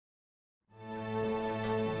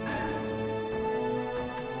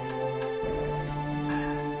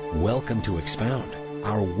Welcome to Expound,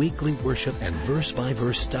 our weekly worship and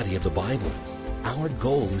verse-by-verse study of the Bible. Our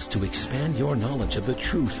goal is to expand your knowledge of the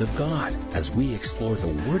truth of God as we explore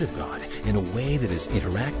the Word of God in a way that is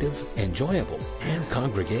interactive, enjoyable, and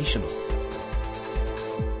congregational.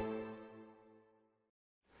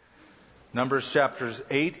 Numbers chapters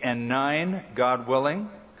 8 and 9, God willing.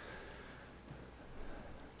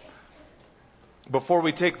 Before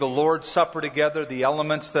we take the Lord's Supper together, the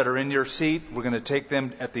elements that are in your seat, we're going to take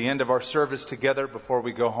them at the end of our service together before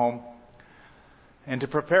we go home. And to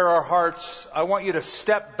prepare our hearts, I want you to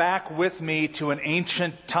step back with me to an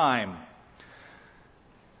ancient time.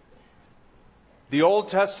 The Old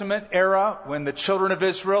Testament era, when the children of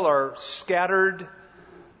Israel are scattered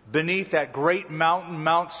beneath that great mountain,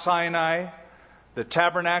 Mount Sinai. The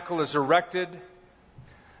tabernacle is erected.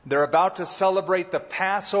 They're about to celebrate the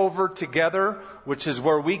Passover together, which is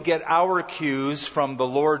where we get our cues from the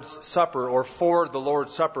Lord's Supper, or for the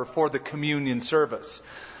Lord's Supper, for the communion service.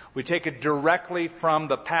 We take it directly from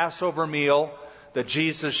the Passover meal that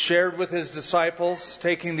Jesus shared with his disciples,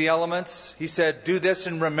 taking the elements. He said, "Do this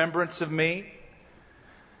in remembrance of me."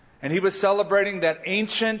 And he was celebrating that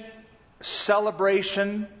ancient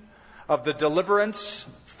celebration of the deliverance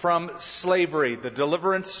from slavery, the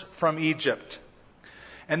deliverance from Egypt.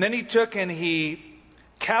 And then he took and he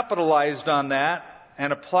capitalized on that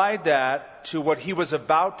and applied that to what he was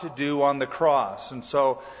about to do on the cross. And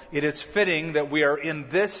so it is fitting that we are in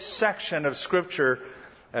this section of Scripture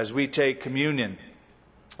as we take communion,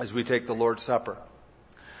 as we take the Lord's Supper.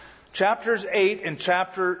 Chapters 8 and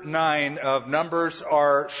chapter 9 of Numbers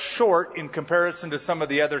are short in comparison to some of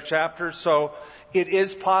the other chapters, so it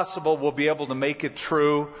is possible we'll be able to make it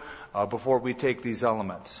through before we take these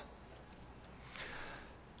elements.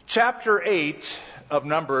 Chapter 8 of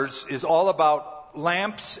Numbers is all about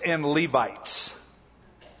lamps and Levites.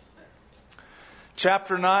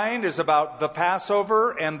 Chapter 9 is about the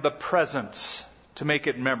Passover and the presents, to make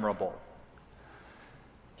it memorable.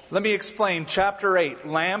 Let me explain. Chapter 8,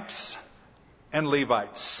 lamps and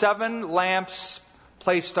Levites. 7 lamps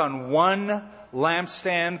placed on one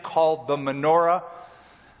lampstand called the menorah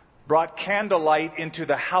brought candlelight into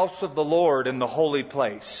the house of the Lord in the holy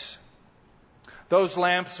place. Those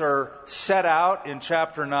lamps are set out in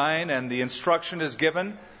chapter 9, and the instruction is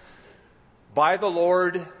given by the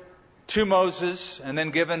Lord to Moses, and then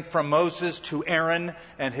given from Moses to Aaron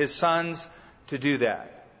and his sons to do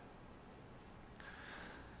that.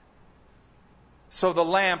 So the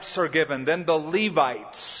lamps are given. Then the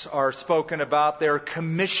Levites are spoken about. They're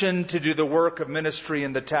commissioned to do the work of ministry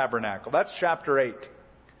in the tabernacle. That's chapter 8.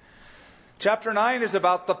 Chapter 9 is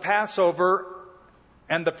about the Passover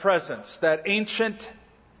and the presents, that ancient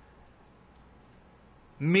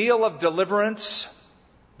meal of deliverance,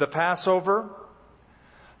 the Passover,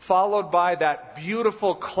 followed by that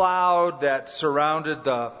beautiful cloud that surrounded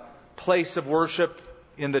the place of worship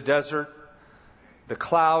in the desert, the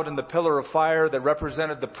cloud and the pillar of fire that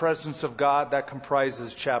represented the presence of God. That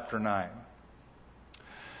comprises chapter 9.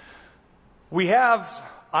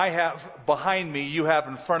 I have behind me, you have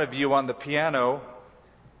in front of you on the piano,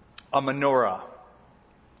 a menorah.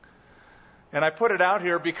 And I put it out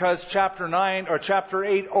here because chapter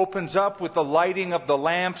 8 opens up with the lighting of the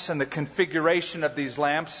lamps and the configuration of these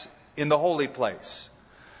lamps in the holy place.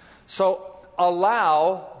 So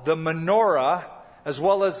allow the menorah as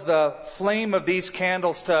well as the flame of these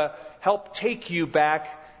candles to help take you back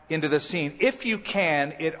into the scene. If you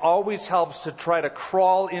can, it always helps to try to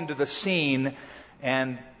crawl into the scene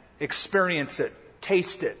and experience it,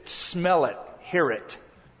 taste it, smell it, hear it.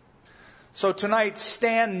 So tonight,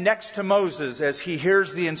 stand next to Moses as he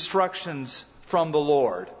hears the instructions from the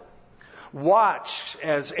Lord. Watch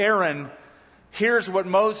as Aaron hears what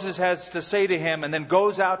Moses has to say to him and then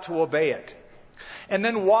goes out to obey it. And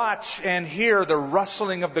then watch and hear the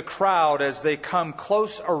rustling of the crowd as they come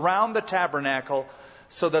close around the tabernacle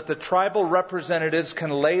so that the tribal representatives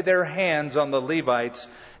can lay their hands on the Levites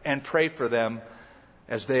and pray for them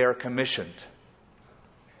as they are commissioned.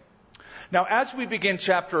 Now, as we begin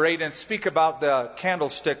chapter 8 and speak about the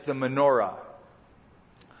candlestick, the menorah,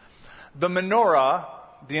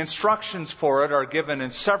 the instructions for it are given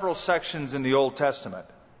in several sections in the Old Testament.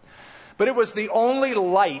 But it was the only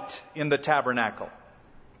light in the tabernacle,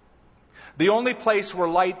 the only place where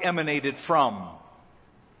light emanated from.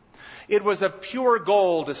 It was of pure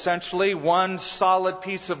gold, essentially, one solid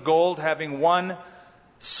piece of gold having one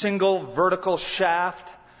single vertical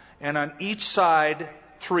shaft, and on each side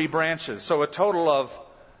 3 branches. So a total of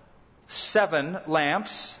 7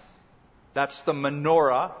 lamps. That's the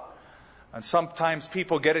menorah. And sometimes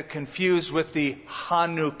people get it confused with the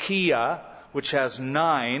Hanukkah, which has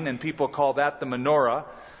 9, and people call that the menorah.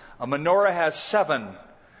 A menorah has 7.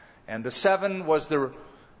 And the 7 was the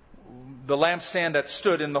lampstand that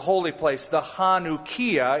stood in the holy place. The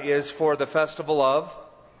Hanukkah is for the festival of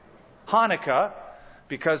Hanukkah,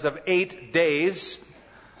 because of 8 days,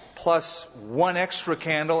 plus 1 extra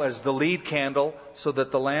candle as the lead candle, so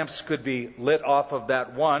that the lamps could be lit off of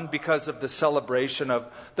that one, because of the celebration of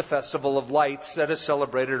the Festival of Lights that is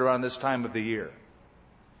celebrated around this time of the year.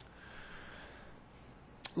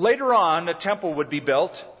 Later on, a temple would be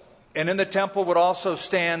built, and in the temple would also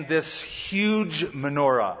stand this huge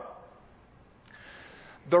menorah.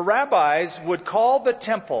 The rabbis would call the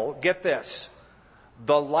temple, get this,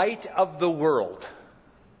 the light of the world.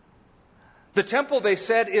 The temple, they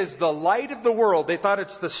said, is the light of the world. They thought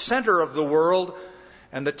it's the center of the world,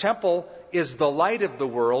 and the temple is the light of the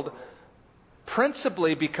world,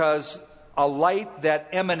 principally because a light that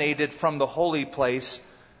emanated from the holy place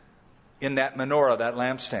in that menorah, that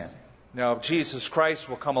lampstand. Now, Jesus Christ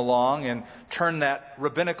will come along and turn that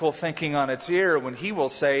rabbinical thinking on its ear when he will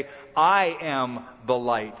say, I am the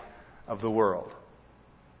light of the world.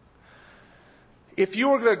 If you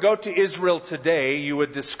were going to go to Israel today, you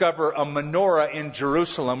would discover a menorah in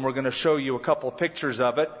Jerusalem. We're going to show you a couple pictures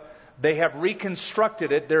of it. They have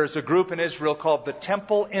reconstructed it. There is a group in Israel called the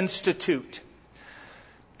Temple Institute.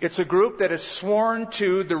 It's a group that is sworn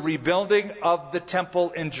to the rebuilding of the temple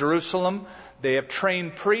in Jerusalem. They have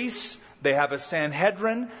trained priests. They have a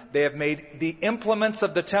Sanhedrin. They have made the implements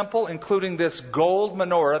of the temple, including this gold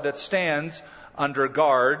menorah that stands under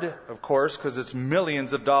guard, of course, because it's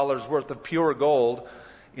millions of dollars worth of pure gold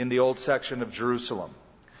in the old section of Jerusalem.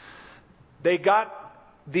 They got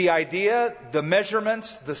the idea, the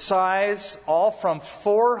measurements, the size, all from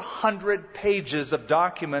 400 pages of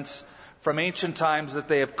documents from ancient times that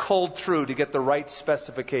they have culled through to get the right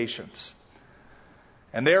specifications.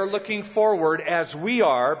 And they are looking forward, as we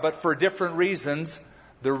are, but for different reasons,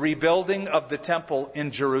 the rebuilding of the temple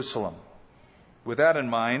in Jerusalem. With that in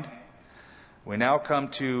mind, we now come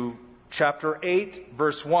to chapter 8,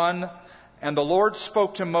 verse 1. And the Lord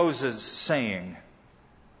spoke to Moses, saying,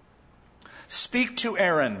 Speak to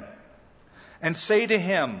Aaron, and say to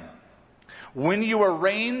him, When you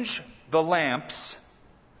arrange the lamps,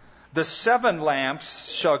 the 7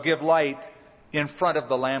 lamps shall give light in front of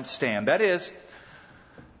the lampstand. That is,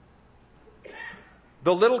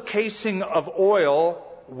 the little casing of oil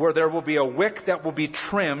where there will be a wick that will be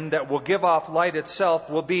trimmed, that will give off light itself,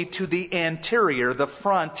 will be to the anterior, the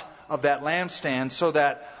front of that lampstand, so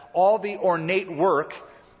that all the ornate work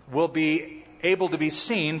will be able to be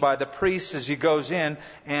seen by the priest as he goes in,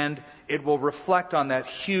 and it will reflect on that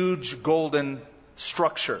huge golden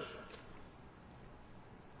structure.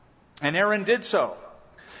 And Aaron did so.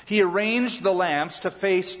 He arranged the lamps to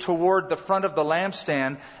face toward the front of the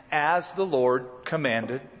lampstand as the Lord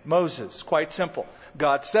commanded Moses. Quite simple.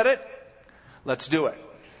 God said it. Let's do it.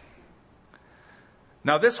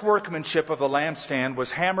 Now this workmanship of the lampstand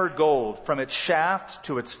was hammered gold. From its shaft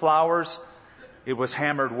to its flowers, it was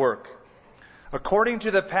hammered work, according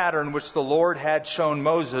to the pattern which the Lord had shown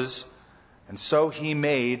Moses, and so he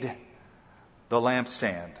made the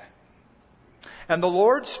lampstand. And the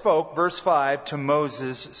Lord spoke, verse 5, to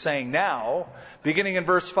Moses, saying, Now, beginning in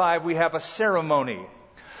verse 5, we have a ceremony.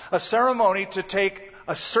 A ceremony to take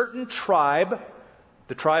a certain tribe,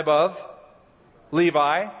 the tribe of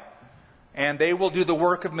Levi, and they will do the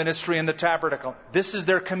work of ministry in the tabernacle. This is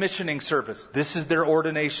their commissioning service. This is their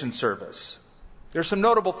ordination service. There are some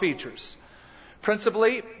notable features.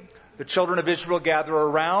 Principally, the children of Israel gather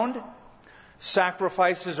around.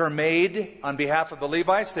 Sacrifices are made on behalf of the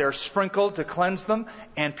Levites. They are sprinkled to cleanse them,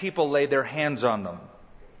 and people lay their hands on them.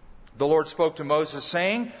 The Lord spoke to Moses,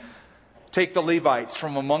 saying, Take the Levites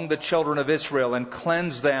from among the children of Israel and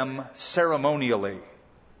cleanse them ceremonially.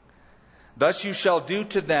 Thus you shall do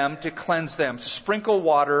to them to cleanse them. Sprinkle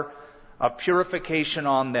water of purification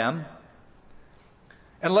on them,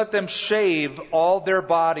 and let them shave all their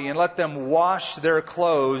body, and let them wash their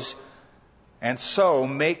clothes, and so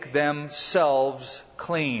make themselves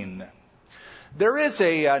clean. There is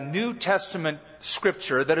a New Testament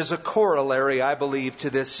scripture that is a corollary, I believe,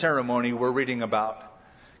 to this ceremony we're reading about.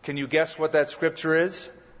 Can you guess what that scripture is?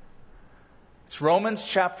 It's Romans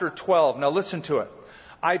chapter 12. Now listen to it.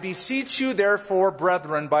 I beseech you, therefore,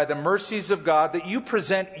 brethren, by the mercies of God, that you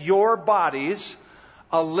present your bodies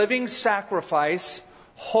a living sacrifice,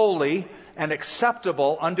 holy and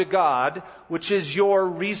acceptable unto God, which is your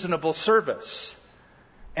reasonable service.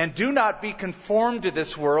 And do not be conformed to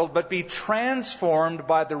this world, but be transformed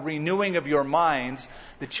by the renewing of your minds,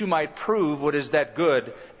 that you might prove what is that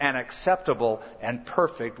good and acceptable and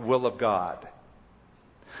perfect will of God.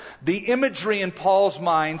 The imagery in Paul's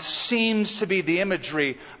mind seems to be the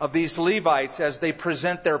imagery of these Levites as they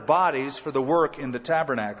present their bodies for the work in the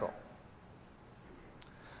tabernacle.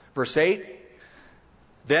 Verse 8,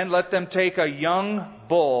 then let them take a young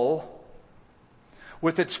bull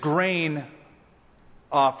with its grain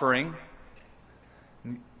offering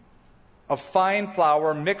of fine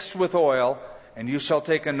flour mixed with oil, and you shall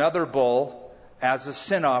take another bull as a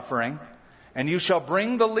sin offering, and you shall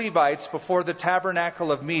bring the Levites before the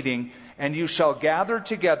tabernacle of meeting, and you shall gather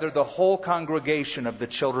together the whole congregation of the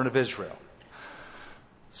children of Israel.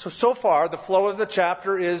 So far, the flow of the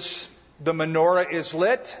chapter is the menorah is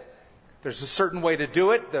lit. There's a certain way to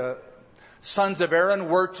do it. The sons of Aaron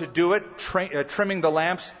were to do it, trimming the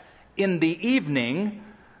lamps in the evening,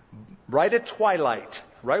 right at twilight.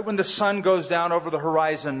 Right when the sun goes down over the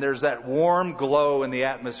horizon, there's that warm glow in the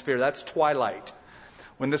atmosphere. That's twilight.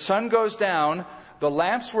 When the sun goes down, the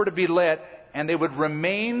lamps were to be lit, and they would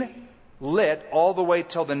remain lit all the way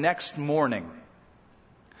till the next morning.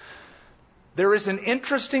 There is an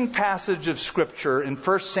interesting passage of Scripture in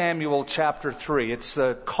 1 Samuel chapter 3. It's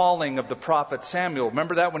the calling of the prophet Samuel.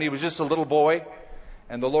 Remember that when he was just a little boy?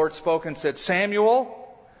 And the Lord spoke and said, Samuel,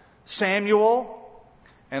 Samuel.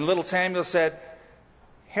 And little Samuel said,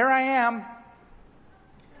 here I am.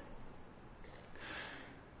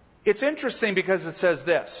 It's interesting because it says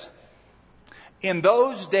this. In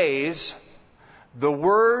those days, the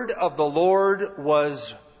word of the Lord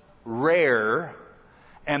was rare,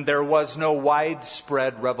 and there was no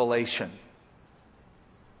widespread revelation.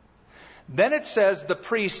 Then it says the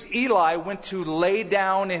priest Eli went to lay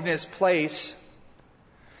down in his place,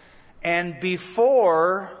 and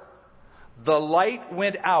before the light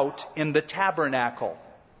went out in the tabernacle,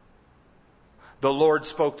 the Lord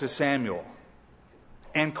spoke to Samuel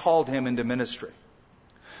and called him into ministry.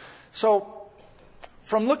 So,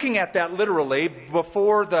 from looking at that literally,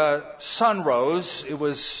 before the sun rose, it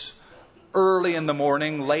was early in the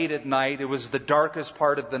morning, late at night. It was the darkest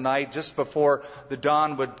part of the night, just before the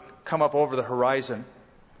dawn would come up over the horizon.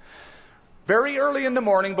 Very early in the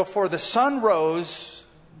morning, before the sun rose,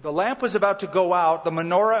 the lamp was about to go out, the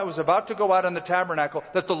menorah was about to go out in the tabernacle,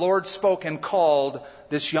 that the Lord spoke and called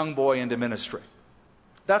this young boy into ministry.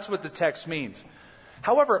 That's what the text means.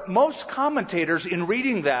 However, most commentators in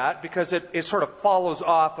reading that, because it sort of follows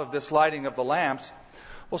off of this lighting of the lamps,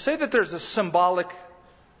 will say that there's a symbolic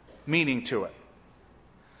meaning to it.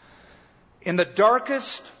 In the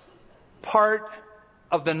darkest part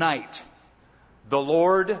of the night, the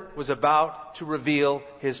Lord was about to reveal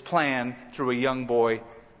His plan through a young boy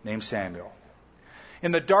named Samuel.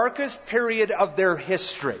 In the darkest period of their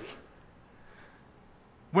history,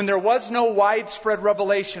 when there was no widespread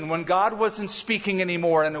revelation, when God wasn't speaking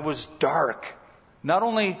anymore and it was dark, not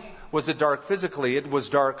only was it dark physically, it was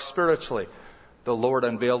dark spiritually, the Lord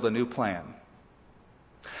unveiled a new plan.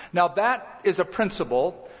 Now that is a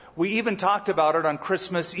principle. We even talked about it on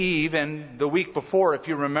Christmas Eve and the week before, if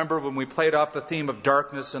you remember, when we played off the theme of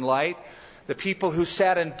darkness and light. The people who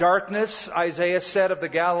sat in darkness, Isaiah said of the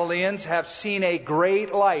Galileans, have seen a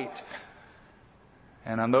great light.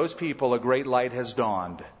 And on those people, a great light has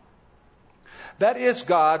dawned. That is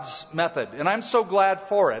God's method. And I'm so glad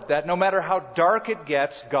for it, that no matter how dark it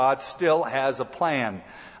gets, God still has a plan.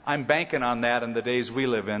 I'm banking on that in the days we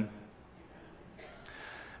live in.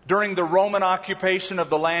 During the Roman occupation of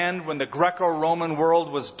the land, when the Greco-Roman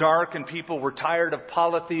world was dark and people were tired of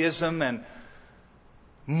polytheism and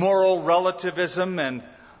moral relativism, and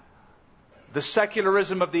the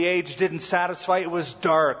secularism of the age didn't satisfy, it was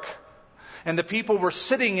dark. And the people were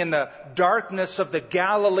sitting in the darkness of the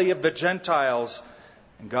Galilee of the Gentiles.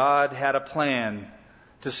 And God had a plan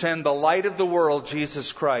to send the light of the world,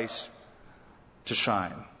 Jesus Christ, to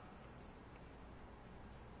shine.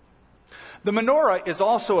 The menorah is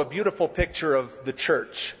also a beautiful picture of the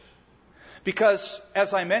church. Because,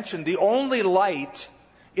 as I mentioned, the only light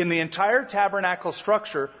in the entire tabernacle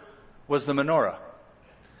structure was the menorah.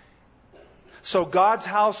 So God's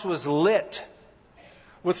house was lit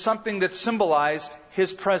with something that symbolized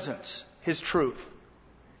His presence, His truth.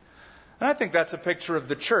 And I think that's a picture of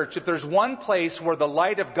the church. If there's one place where the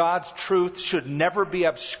light of God's truth should never be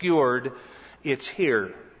obscured, it's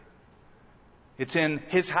here. It's in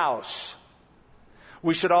His house.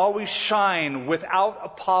 We should always shine without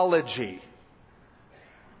apology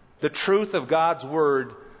the truth of God's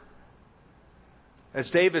Word. As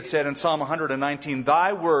David said in Psalm 119,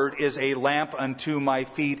 Thy word is a lamp unto my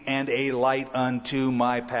feet and a light unto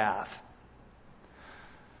my path.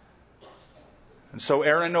 And so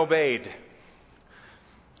Aaron obeyed.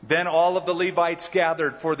 Then all of the Levites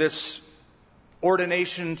gathered for this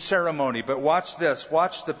ordination ceremony. But watch this.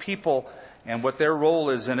 Watch the people and what their role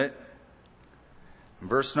is in it.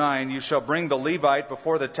 Verse 9, you shall bring the Levite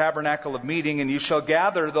before the tabernacle of meeting, and you shall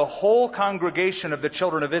gather the whole congregation of the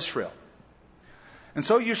children of Israel. And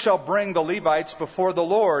so you shall bring the Levites before the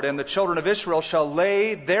Lord, and the children of Israel shall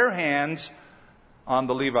lay their hands on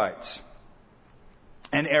the Levites.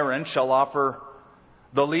 And Aaron shall offer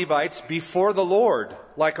the Levites before the Lord,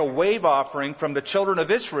 like a wave offering from the children of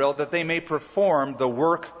Israel, that they may perform the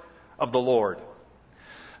work of the Lord.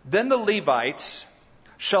 Then the Levites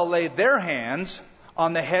shall lay their hands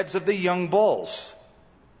on the heads of the young bulls.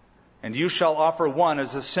 And you shall offer one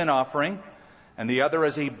as a sin offering, and the other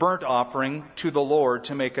as a burnt offering to the Lord,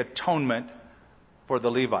 to make atonement for the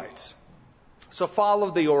Levites. So follow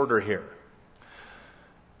the order here.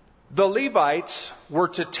 The Levites were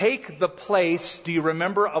to take the place, do you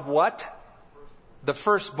remember, of what? The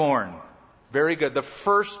firstborn. Very good. The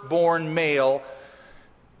firstborn male,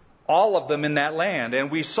 all of them in that land. And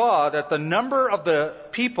we saw that the number of the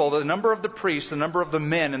people, the number of the priests, the number of the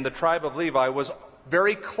men in the tribe of Levi was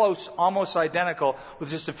very close, almost identical, with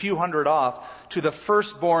just a few hundred off, to the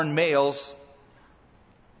firstborn males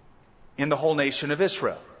in the whole nation of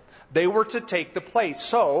Israel. They were to take the place.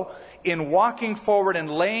 So, in walking forward and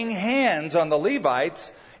laying hands on the Levites,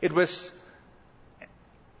 it was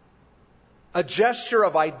a gesture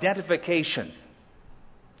of identification.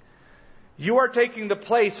 You are taking the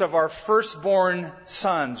place of our firstborn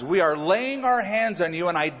sons. We are laying our hands on you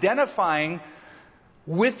and identifying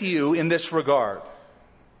with you in this regard.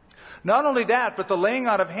 Not only that, but the laying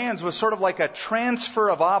out of hands was sort of like a transfer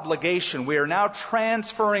of obligation. We are now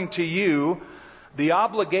transferring to you the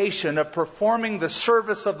obligation of performing the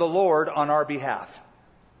service of the Lord on our behalf.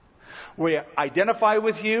 We identify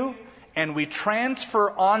with you, and we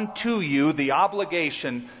transfer onto you the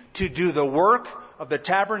obligation to do the work of the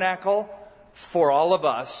tabernacle for all of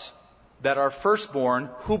us that are firstborn,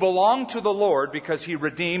 who belong to the Lord because He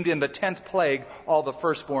redeemed in the 10th plague all the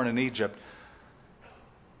firstborn in Egypt.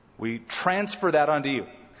 We transfer that onto you.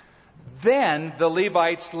 Then the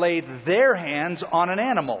Levites laid their hands on an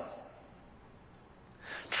animal,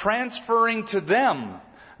 transferring to them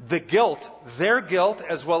the guilt, their guilt,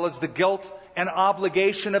 as well as the guilt and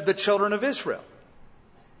obligation of the children of Israel.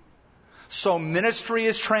 So ministry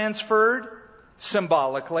is transferred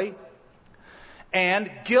symbolically,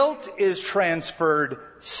 and guilt is transferred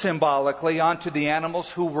symbolically onto the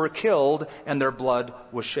animals who were killed and their blood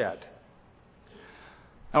was shed.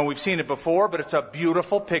 Now, we've seen it before, but it's a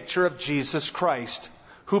beautiful picture of Jesus Christ,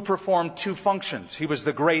 who performed two functions. He was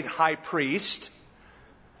the great high priest,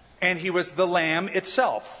 and He was the Lamb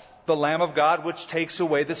itself, the Lamb of God, which takes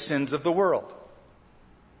away the sins of the world.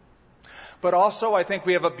 But also, I think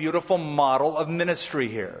we have a beautiful model of ministry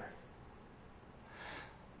here.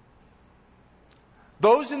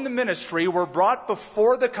 Those in the ministry were brought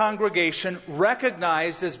before the congregation,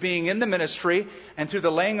 recognized as being in the ministry, and through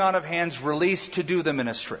the laying on of hands, released to do the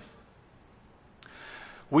ministry.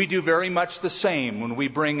 We do very much the same. When we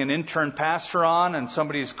bring an intern pastor on and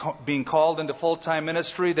somebody's being called into full-time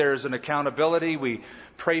ministry, there's an accountability. We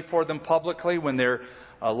pray for them publicly when they're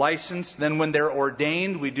licensed. Then when they're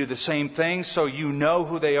ordained, we do the same thing, so you know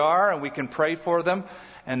who they are, and we can pray for them,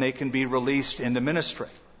 and they can be released into ministry.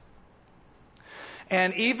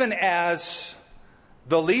 And even as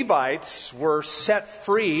the Levites were set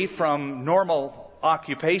free from normal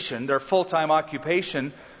occupation, their full-time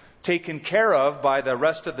occupation taken care of by the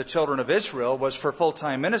rest of the children of Israel was for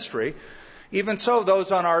full-time ministry. Even so,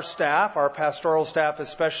 those on our staff, our pastoral staff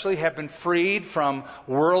especially, have been freed from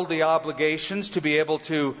worldly obligations to be able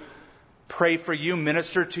to pray for you,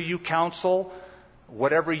 minister to you, counsel,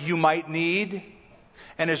 whatever you might need.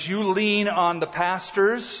 And as you lean on the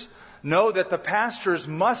pastors, know that the pastors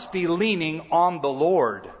must be leaning on the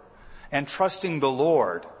Lord and trusting the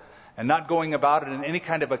Lord and not going about it in any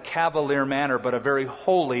kind of a cavalier manner, but a very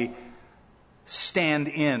holy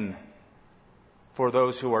stand-in for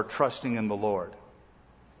those who are trusting in the Lord.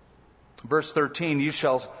 Verse 13, you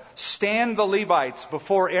shall stand the Levites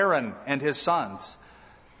before Aaron and his sons,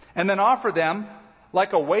 and then offer them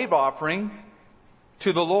like a wave offering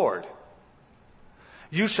to the Lord.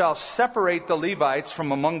 You shall separate the Levites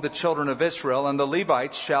from among the children of Israel, and the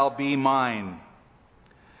Levites shall be mine.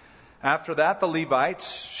 After that, the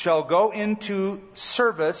Levites shall go into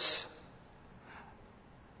service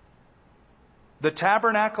the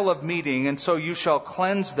tabernacle of meeting, and so you shall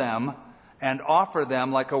cleanse them and offer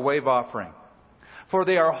them like a wave offering. For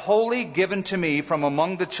they are wholly given to me from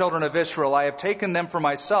among the children of Israel. I have taken them for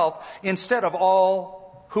myself instead of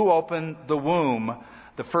all who open the womb,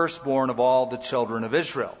 the firstborn of all the children of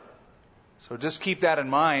Israel. So just keep that in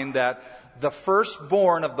mind, that the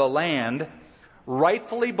firstborn of the land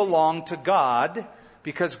rightfully belonged to God,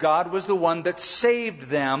 because God was the one that saved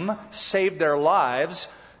them, saved their lives,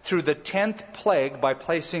 through the 10th plague by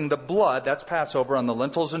placing the blood, that's Passover, on the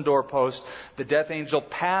lintels and doorposts. The death angel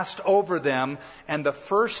passed over them, and the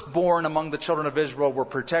firstborn among the children of Israel were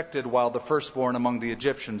protected, while the firstborn among the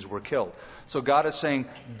Egyptians were killed. So God is saying,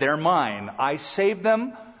 they're mine. I saved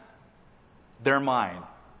them. They're mine.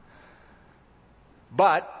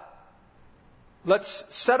 But let's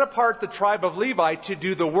set apart the tribe of Levi to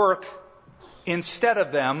do the work instead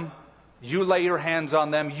of them. You lay your hands on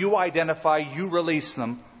them, you identify, you release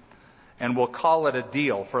them, and we'll call it a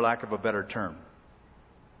deal, for lack of a better term.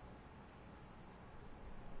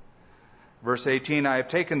 Verse 18, I have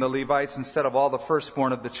taken the Levites instead of all the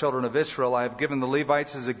firstborn of the children of Israel. I have given the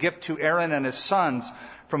Levites as a gift to Aaron and his sons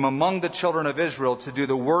from among the children of Israel to do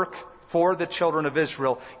the work for the children of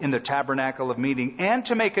Israel in the tabernacle of meeting, and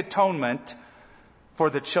to make atonement for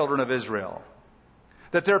the children of Israel,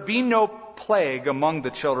 that there be no plague among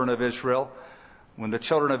the children of Israel when the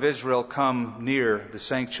children of Israel come near the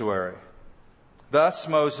sanctuary. Thus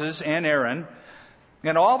Moses and Aaron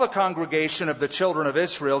and all the congregation of the children of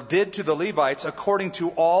Israel did to the Levites according to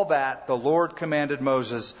all that the Lord commanded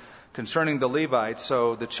Moses concerning the Levites,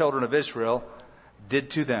 so the children of Israel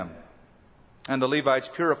did to them. And the Levites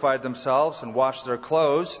purified themselves and washed their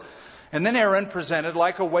clothes. And then Aaron presented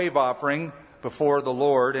like a wave offering before the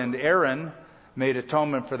Lord, and Aaron made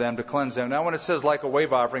atonement for them to cleanse them. Now, when it says like a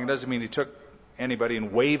wave offering, it doesn't mean he took anybody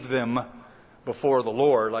and waved them before the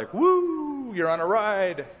Lord, like, woo, you're on a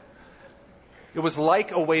ride. It was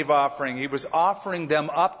like a wave offering. He was offering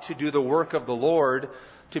them up to do the work of the Lord,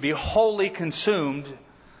 to be wholly consumed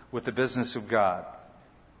with the business of God.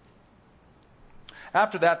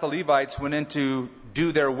 After that, the Levites went in to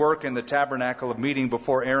do their work in the tabernacle of meeting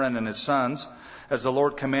before Aaron and his sons, as the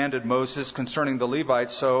Lord commanded Moses concerning the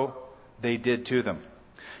Levites, so they did to them.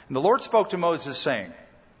 And the Lord spoke to Moses, saying,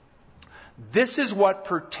 this is what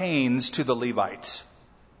pertains to the Levites.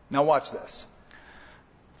 Now watch this.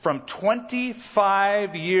 From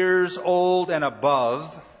 25 years old and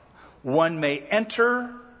above, one may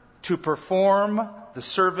enter to perform the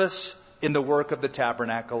service in the work of the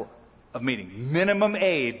tabernacle of meeting. Minimum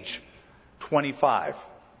age, 25.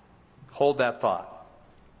 Hold that thought.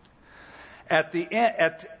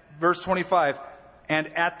 At verse 25,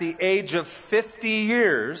 and at the age of 50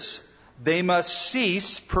 years, they must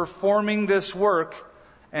cease performing this work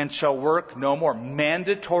and shall work no more.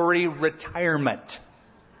 Mandatory retirement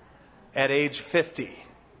at age 50.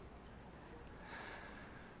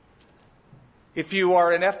 If you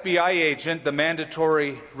are an FBI agent, the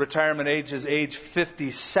mandatory retirement age is age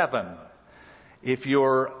 57. If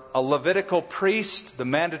you're a Levitical priest, the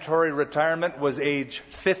mandatory retirement was age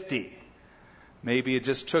 50. Maybe it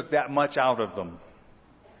just took that much out of them.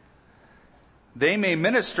 They may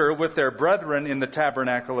minister with their brethren in the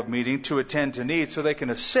tabernacle of meeting to attend to needs, so they can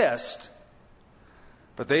assist,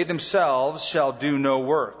 but they themselves shall do no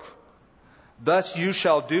work. Thus you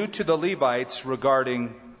shall do to the Levites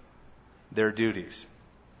regarding their duties.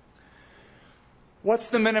 What's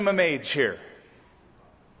the minimum age here?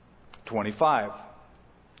 25.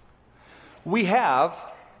 We have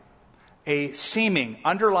a seeming,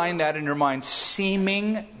 underline that in your mind,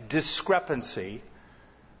 seeming discrepancy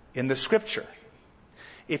in the Scripture.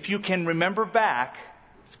 If you can remember back,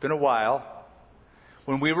 it's been a while,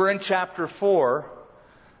 when we were in chapter 4,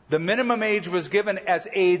 the minimum age was given as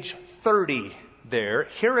age 30 there.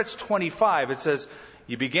 Here it's 25. It says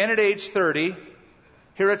you begin at age 30.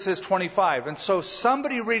 Here it says 25. And so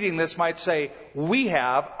somebody reading this might say, we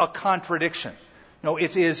have a contradiction. No,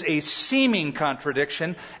 it is a seeming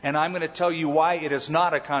contradiction, and I'm going to tell you why it is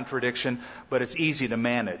not a contradiction, but it's easy to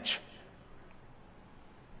manage.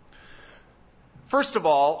 First of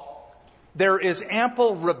all, there is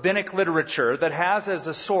ample rabbinic literature that has as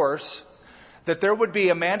a source that there would be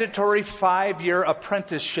a mandatory 5-year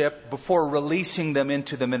apprenticeship before releasing them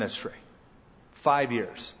into the ministry. 5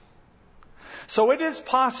 years. So it is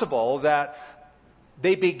possible that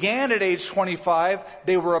they began at age 25,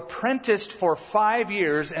 they were apprenticed for 5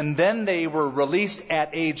 years, and then they were released at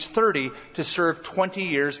age 30 to serve 20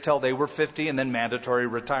 years till they were 50, and then mandatory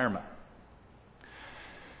retirement.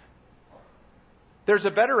 There's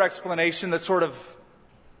a better explanation that sort of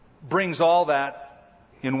brings all that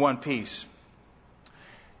in one piece.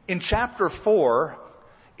 In chapter 4,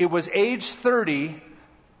 it was age 30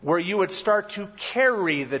 where you would start to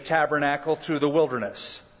carry the tabernacle through the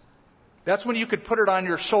wilderness. That's when you could put it on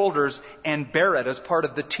your shoulders and bear it as part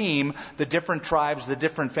of the team, the different tribes, the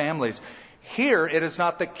different families. Here, it is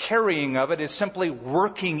not the carrying of it, it's simply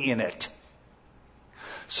working in it.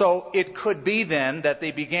 So it could be then that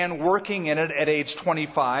they began working in it at age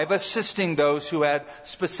 25, assisting those who had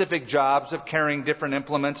specific jobs of carrying different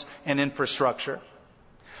implements and infrastructure.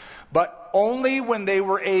 But only when they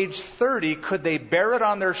were age 30 could they bear it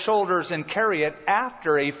on their shoulders and carry it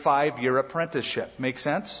after a 5-year apprenticeship. Make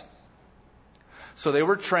sense? So they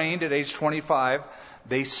were trained at age 25.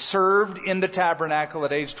 They served in the tabernacle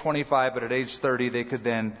at age 25, but at age 30 they could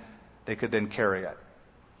then carry it.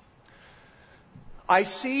 I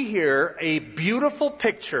see here a beautiful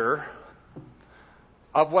picture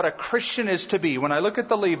of what a Christian is to be. When I look at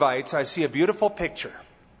the Levites, I see a beautiful picture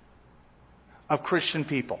of Christian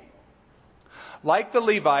people. Like the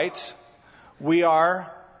Levites, we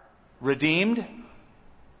are redeemed,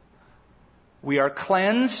 we are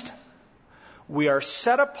cleansed, we are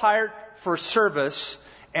set apart for service,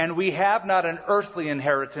 and we have not an earthly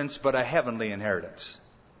inheritance, but a heavenly inheritance.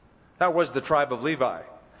 That was the tribe of Levi.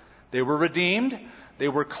 They were redeemed. They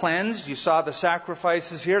were cleansed. You saw the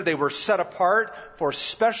sacrifices here. They were set apart for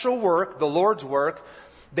special work, the Lord's work.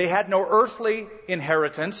 They had no earthly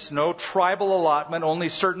inheritance, no tribal allotment, only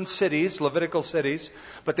certain cities, Levitical cities,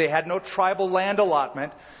 but they had no tribal land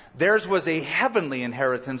allotment. Theirs was a heavenly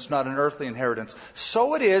inheritance, not an earthly inheritance.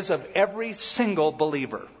 So it is of every single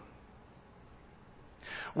believer.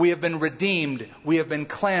 We have been redeemed. We have been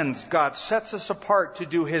cleansed. God sets us apart to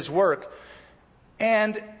do His work.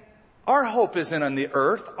 And our hope isn't on the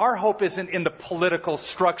earth. Our hope isn't in the political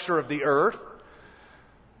structure of the earth.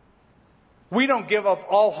 We don't give up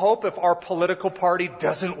all hope if our political party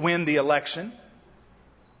doesn't win the election.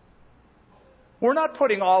 We're not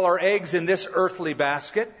putting all our eggs in this earthly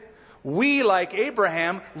basket. We, like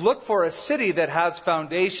Abraham, look for a city that has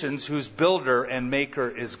foundations, whose builder and maker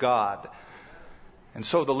is God. And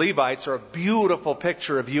so the Levites are a beautiful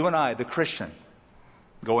picture of you and I, the Christian,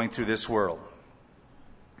 going through this world.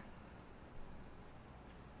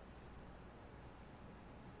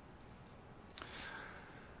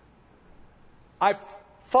 I've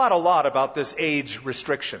thought a lot about this age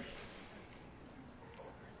restriction.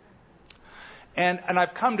 And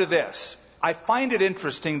I've come to this. I find it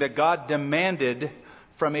interesting that God demanded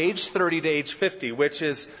from age 30 to age 50, which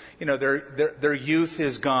is, their youth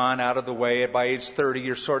is gone out of the way. By age 30,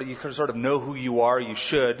 you can sort of know who you are. You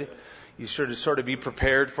should sort of be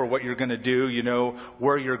prepared for what you're going to do. You know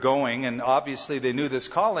where you're going. And obviously they knew this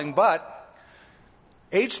calling, but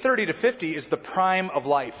age 30 to 50 is the prime of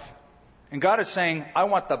life. And God is saying, I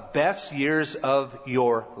want the best years of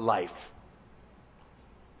your life.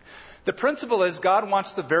 The principle is God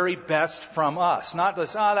wants the very best from us. Not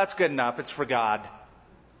just, that's good enough. It's for God.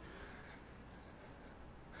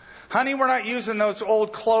 Honey, we're not using those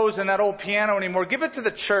old clothes and that old piano anymore. Give it to the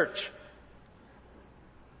church.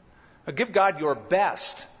 Give God your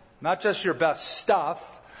best. Not just your best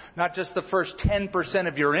stuff. Not just the first 10%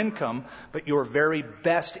 of your income, but your very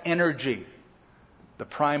best energy. The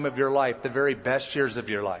prime of your life, the very best years of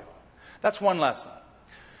your life. That's one lesson.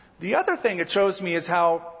 The other thing it shows me is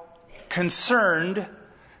how concerned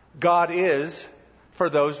God is for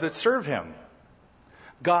those that serve Him.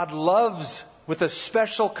 God loves, with a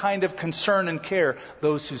special kind of concern and care,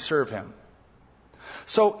 those who serve Him.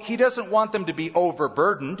 So He doesn't want them to be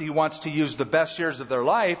overburdened. He wants to use the best years of their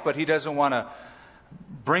life, but He doesn't want to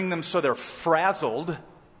bring them so they're frazzled.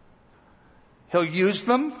 He'll use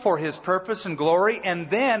them for His purpose and glory. And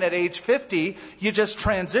then at age 50, you just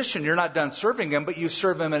transition. You're not done serving Him, but you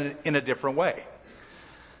serve Him in a different way.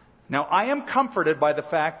 Now, I am comforted by the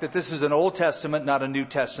fact that this is an Old Testament, not a New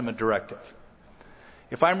Testament directive.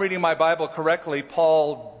 If I'm reading my Bible correctly,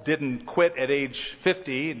 Paul didn't quit at age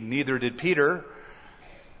 50, neither did Peter.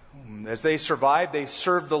 As they survived, they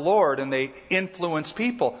served the Lord and they influenced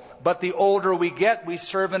people. But the older we get, we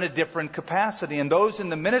serve in a different capacity. And those in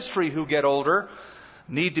the ministry who get older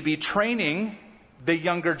need to be training the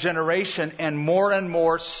younger generation and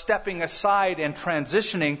more stepping aside and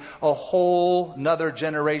transitioning a whole nother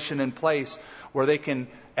generation in place where they can,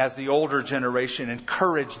 as the older generation,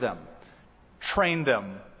 encourage them, train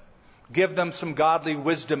them, give them some godly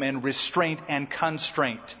wisdom and restraint and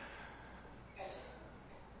constraint,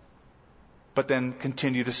 but then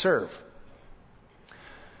continue to serve.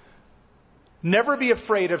 Never be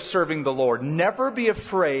afraid of serving the Lord. Never be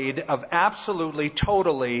afraid of absolutely,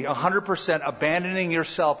 totally, 100% abandoning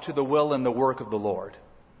yourself to the will and the work of the Lord.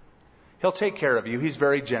 He'll take care of you. He's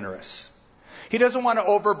very generous. He doesn't want to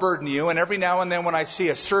overburden you. And every now and then when I see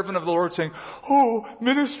a servant of the Lord saying,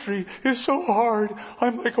 ministry is so hard,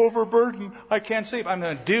 I'm like overburdened, I can't sleep. I'm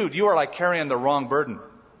like, dude, you are like carrying the wrong burden.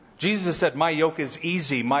 Jesus said, my yoke is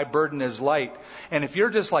easy, my burden is light. And if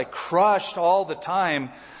you're just like crushed all the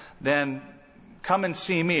time, then come and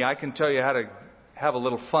see me. I can tell you have a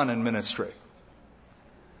little fun in ministry.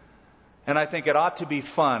 And I think it ought to be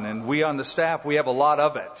fun, and we on the staff, we have a lot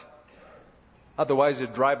of it. Otherwise,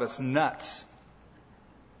 it'd drive us nuts.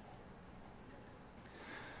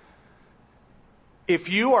 If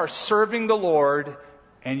you are serving the Lord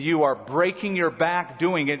and you are breaking your back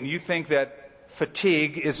doing it, and you think that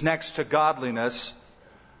fatigue is next to godliness,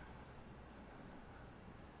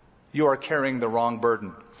 you are carrying the wrong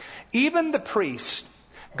burden. Even the priest,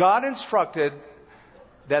 God instructed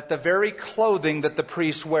that the very clothing that the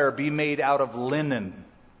priests wear be made out of linen.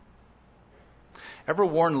 Ever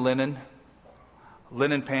worn linen?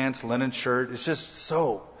 Linen pants, linen shirt. It's just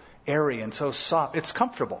so airy and so soft. It's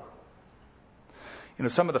comfortable. You know,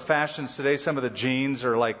 some of the fashions today, some of the jeans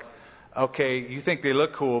are like, okay, you think they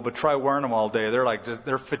look cool, but try wearing them all day.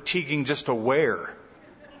 They're fatiguing just to wear.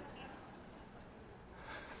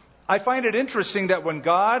 I find it interesting that when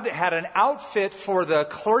God had an outfit for the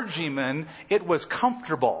clergyman, it was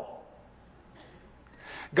comfortable.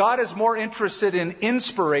 God is more interested in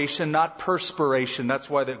inspiration, not perspiration. That's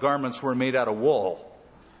why the garments were made out of wool,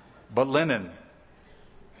 but linen.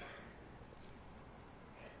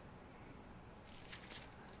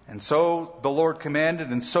 And so the Lord commanded,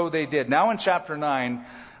 and so they did. Now in chapter 9,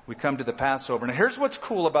 we come to the Passover. Now here's what's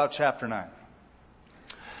cool about chapter 9.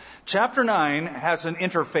 Chapter 9 has an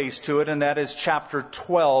interface to it, and that is chapter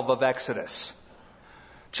 12 of Exodus.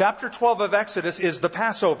 Chapter 12 of Exodus is the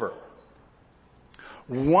Passover.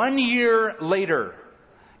 1 year later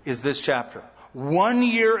is this chapter. 1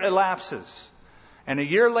 year elapses. And a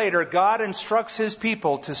year later, God instructs His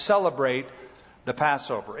people to celebrate the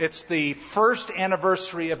Passover. It's the first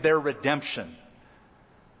anniversary of their redemption.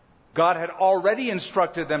 God had already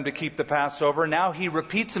instructed them to keep the Passover. Now He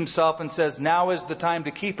repeats Himself and says, now is the time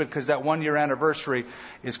to keep it because that 1 year anniversary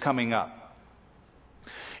is coming up.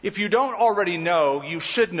 If you don't already know, you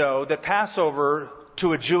should know that Passover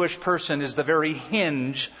to a Jewish person is the very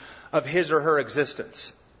hinge of his or her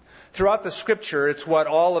existence. Throughout the Scripture, it's what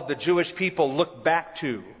all of the Jewish people look back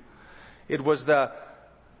to. It was the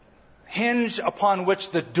hinge upon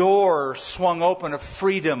which the door swung open of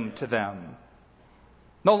freedom to them.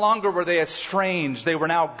 No longer were they estranged, they were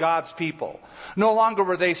now God's people. No longer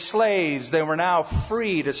were they slaves, they were now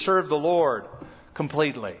free to serve the Lord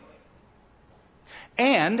completely.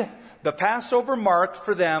 And the Passover marked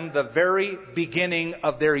for them the very beginning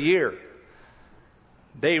of their year.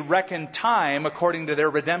 They reckoned time according to their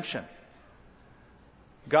redemption.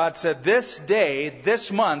 God said, this day,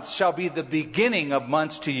 this month shall be the beginning of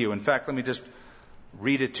months to you. In fact, let me just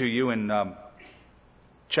read it to you in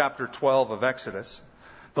chapter 12 of Exodus.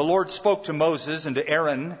 The Lord spoke to Moses and to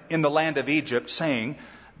Aaron in the land of Egypt, saying,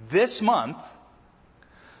 this month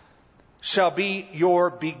shall be your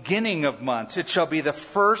beginning of months. It shall be the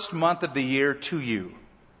first month of the year to you.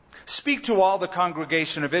 Speak to all the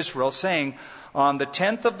congregation of Israel, saying, on the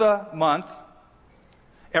 10th of the month,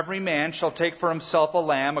 every man shall take for himself a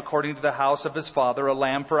lamb according to the house of his father, a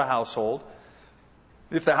lamb for a household.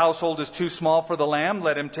 If the household is too small for the lamb,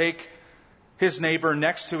 let him take his neighbor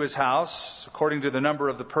next to his house, according to the number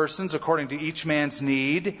of the persons, according to each man's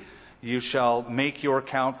need, you shall make your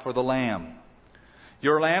count for the lamb.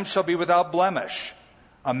 Your lamb shall be without blemish,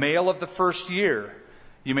 a male of the first year.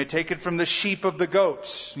 You may take it from the sheep of the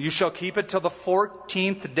goats. You shall keep it till the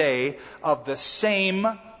 14th day of the same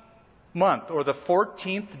month, or the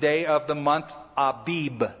 14th day of the month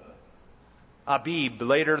Abib. Abib.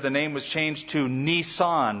 Later the name was changed to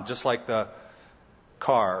Nisan, just like the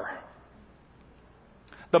car.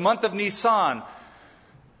 The month of Nisan,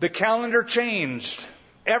 the calendar changed.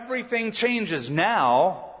 Everything changes.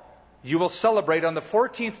 Now, you will celebrate on the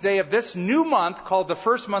 14th day of this new month, called the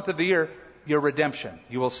first month of the year, your redemption.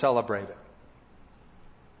 You will celebrate it.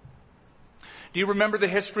 Do you remember the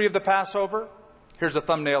history of the Passover? Here's a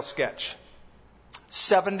thumbnail sketch.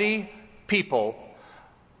 70 people,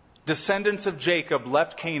 descendants of Jacob,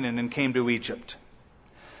 left Canaan and came to Egypt.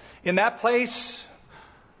 In that place,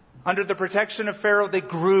 under the protection of Pharaoh, they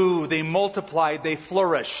grew, they multiplied, they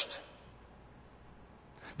flourished.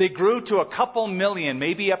 They grew to a couple million,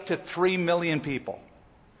 maybe up to 3 million people.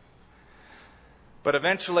 But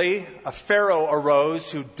eventually, a Pharaoh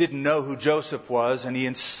arose who didn't know who Joseph was, and he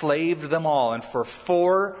enslaved them all. And for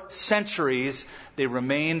 4 centuries, they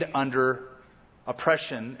remained under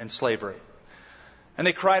oppression and slavery. And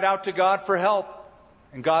they cried out to God for help.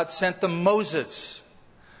 And God sent them Moses.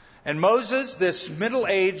 And Moses, this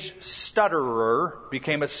middle-aged stutterer,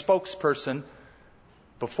 became a spokesperson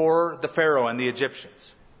before the Pharaoh and the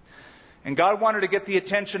Egyptians. And God wanted to get the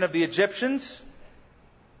attention of the Egyptians.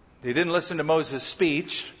 They didn't listen to Moses'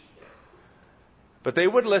 speech, but they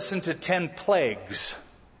would listen to 10 plagues.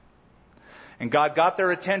 And God got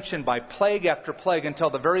their attention by plague after plague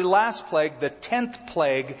until the very last plague, the 10th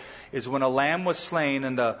plague, is when a lamb was slain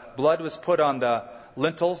and the blood was put on the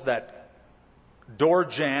lintels, that door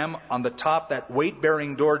jamb on the top, that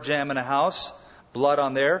weight-bearing door jamb in a house, blood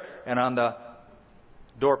on there, and on the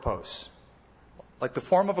doorposts. Like the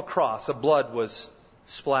form of a cross, the blood was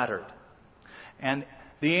splattered. And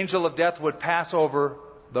the angel of death would pass over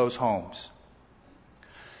those homes.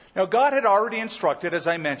 Now, God had already instructed, as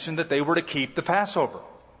I mentioned, that they were to keep the Passover.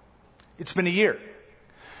 It's been a year.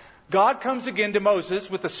 God comes again to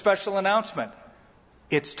Moses with a special announcement.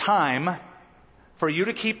 It's time for you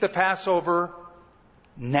to keep the Passover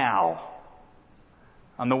now,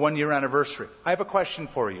 on the 1-year anniversary. I have a question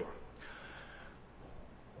for you.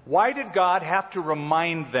 Why did God have to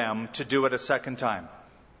remind them to do it a second time?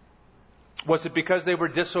 Was it because they were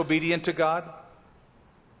disobedient to God?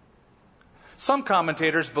 Some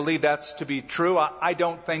commentators believe that's to be true. I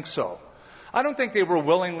don't think so. I don't think they were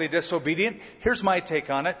willingly disobedient. Here's my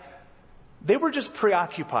take on it. They were just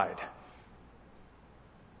preoccupied.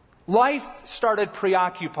 Life started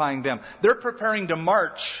preoccupying them. They're preparing to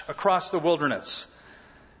march across the wilderness.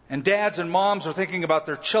 And dads and moms are thinking about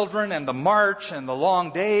their children and the march and the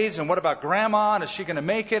long days. And what about grandma? And is she going to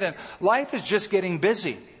make it? And life is just getting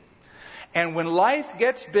busy. And when life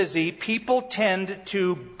gets busy, people tend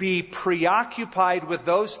to be preoccupied with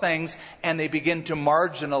those things and they begin to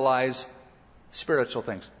marginalize spiritual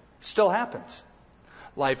things. Still happens.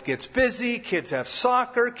 Life gets busy, kids have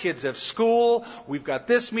soccer, kids have school, we've got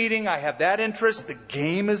this meeting, I have that interest, the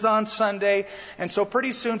game is on Sunday. And so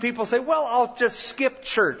pretty soon people say, well, I'll just skip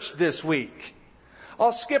church this week.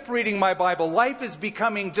 I'll skip reading my Bible. Life is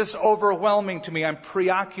becoming just overwhelming to me. I'm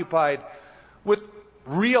preoccupied with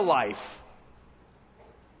real life.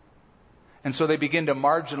 And so they begin to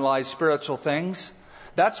marginalize spiritual things.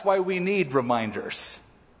 That's why we need reminders.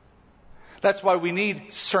 That's why we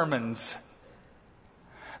need sermons.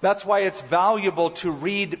 That's why it's valuable to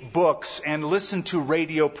read books and listen to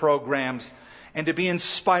radio programs and to be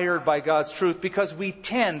inspired by God's truth, because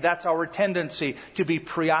that's our tendency, to be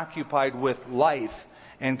preoccupied with life.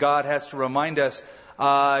 And God has to remind us,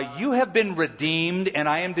 you have been redeemed and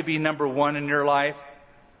I am to be number one in your life.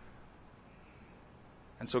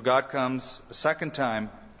 And so God comes a second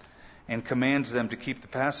time and commands them to keep the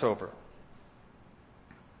Passover.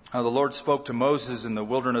 Now, the Lord spoke to Moses in the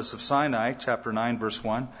wilderness of Sinai, chapter 9, verse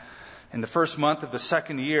 1, in the first month of the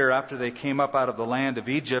second year after they came up out of the land of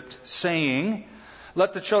Egypt, saying,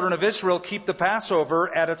 let the children of Israel keep the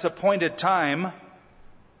Passover at its appointed time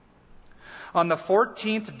on the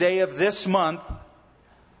 14th day of this month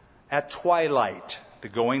at twilight, the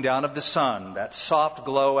going down of the sun, that soft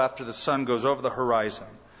glow after the sun goes over the horizon,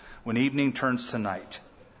 when evening turns to night.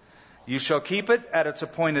 You shall keep it at its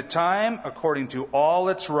appointed time, according to all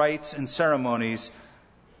its rites and ceremonies.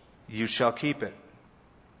 You shall keep it.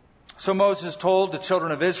 So Moses told the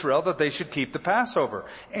children of Israel that they should keep the Passover.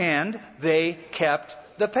 And they kept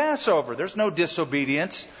the Passover. There's no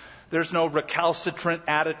disobedience. There's no recalcitrant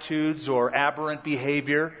attitudes or aberrant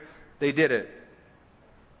behavior. They did it.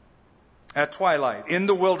 At twilight, in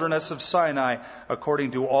the wilderness of Sinai,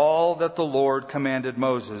 according to all that the Lord commanded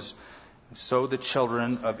Moses. So the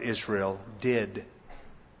children of Israel did.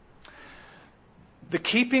 The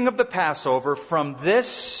keeping of the Passover from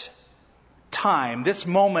this time, this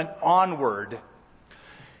moment onward,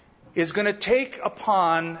 is going to take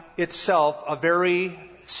upon itself a very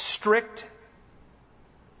strict,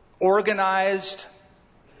 organized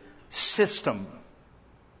system.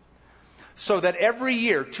 So that every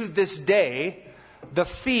year, to this day, the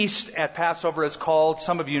feast at Passover is called,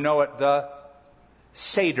 some of you know it, the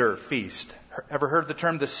Seder feast. Ever heard the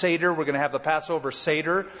term the Seder? We're going to have the Passover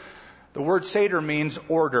Seder. The word Seder means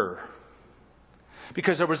order.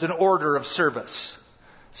 Because there was an order of service.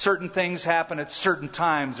 Certain things happen at certain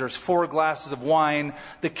times. There's 4 glasses of wine.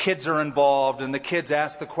 The kids are involved. And the kids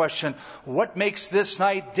ask the question, what makes this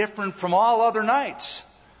night different from all other nights?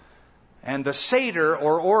 And the Seder,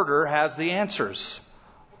 or order, has the answers.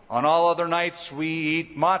 On all other nights, we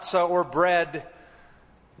eat matzah or bread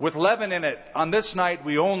with leaven in it. On this night,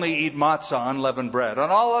 we only eat matzah, unleavened bread. On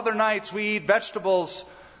all other nights, we eat vegetables.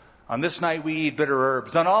 On this night, we eat bitter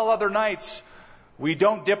herbs. On all other nights, we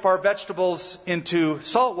don't dip our vegetables into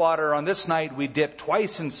salt water. On this night, we dip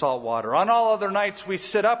twice in salt water. On all other nights, we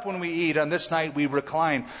sit up when we eat. On this night, we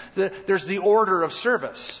recline. There's the order of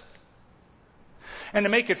service. And to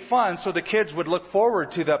make it fun, so the kids would look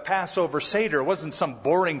forward to the Passover Seder. It wasn't some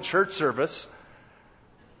boring church service.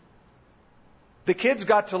 The kids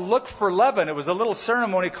got to look for leaven. It was a little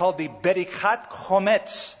ceremony called the Berichat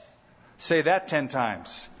Chometz. Say that 10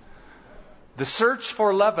 times. The search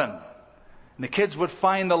for leaven. And the kids would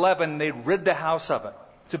find the leaven and they'd rid the house of it.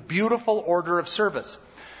 It's a beautiful order of service.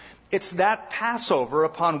 It's that Passover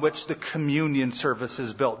upon which the communion service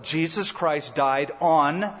is built. Jesus Christ died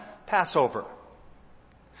on Passover.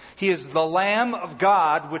 He is the Lamb of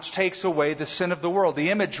God which takes away the sin of the world.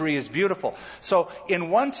 The imagery is beautiful. So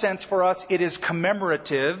in one sense for us it is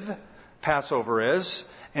commemorative, Passover is.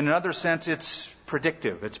 In another sense it's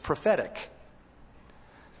predictive, it's prophetic.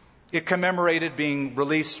 It commemorated being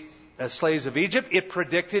released as slaves of Egypt. It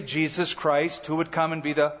predicted Jesus Christ who would come and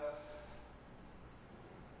be the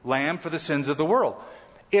Lamb for the sins of the world.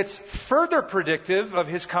 It's further predictive of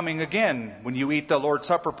His coming again. When you eat the Lord's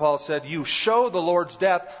Supper, Paul said, you show the Lord's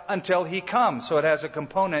death until He comes. So it has a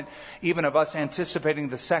component even of us anticipating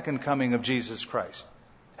the second coming of Jesus Christ.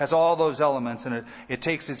 It has all those elements, and it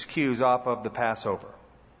takes its cues off of the Passover.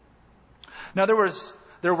 Now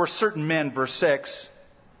there were certain men, verse 6,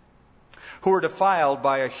 who were defiled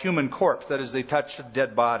by a human corpse. That is, they touched a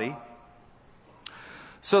dead body,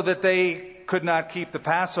 so that they could not keep the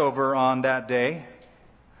Passover on that day.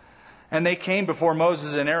 And they came before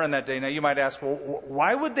Moses and Aaron that day. Now you might ask, well,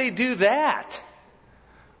 why would they do that?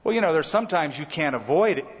 Well, there's sometimes you can't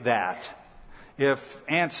avoid that. If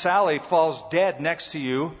Aunt Sally falls dead next to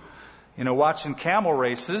you, watching camel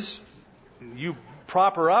races, you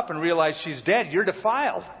prop her up and realize she's dead, you're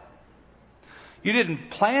defiled. You didn't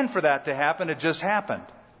plan for that to happen, it just happened.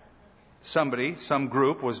 Some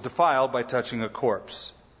group was defiled by touching a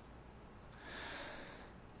corpse.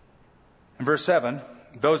 In verse 7,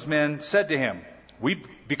 those men said to him, we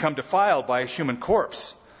become defiled by a human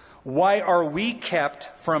corpse. Why are we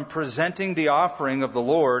kept from presenting the offering of the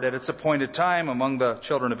Lord at its appointed time among the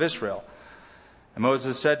children of Israel? And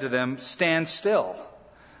Moses said to them, stand still,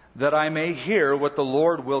 that I may hear what the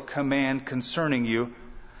Lord will command concerning you.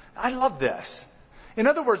 I love this. In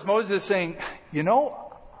other words, Moses is saying,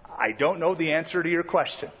 I don't know the answer to your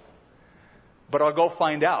question, but I'll go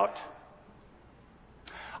find out.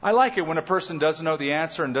 I like it when a person doesn't know the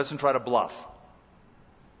answer and doesn't try to bluff.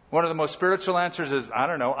 One of the most spiritual answers is, I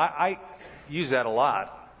don't know. I use that a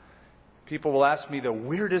lot. People will ask me the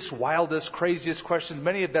weirdest, wildest, craziest questions,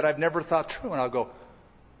 many that I've never thought through, and I'll go,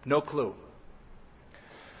 no clue.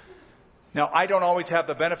 Now, I don't always have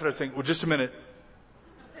the benefit of saying, well, just a minute.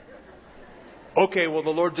 Okay, well, the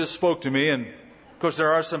Lord just spoke to me, and of course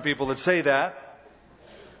there are some people that say that.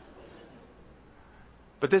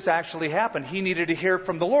 But this actually happened. He needed to hear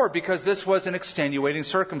from the Lord because this was an extenuating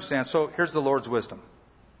circumstance. So here's the Lord's wisdom.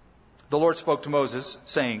 The Lord spoke to Moses,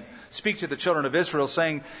 saying, speak to the children of Israel,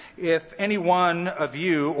 saying, if any one of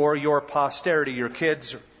you or your posterity, your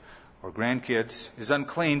kids or grandkids, is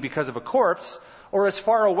unclean because of a corpse, or is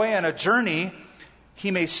far away on a journey,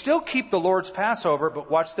 he may still keep the Lord's Passover,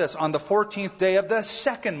 but watch this, on the 14th day of the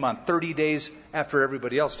second month, 30 days after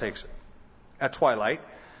everybody else takes it, at twilight,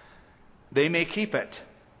 they may keep it.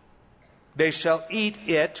 They shall eat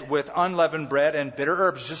it with unleavened bread and bitter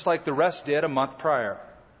herbs, just like the rest did a month prior.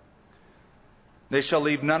 They shall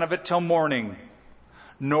leave none of it till morning,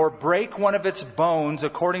 nor break one of its bones.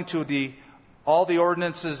 According to all the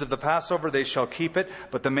ordinances of the Passover, they shall keep it.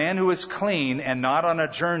 But the man who is clean and not on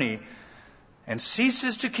a journey and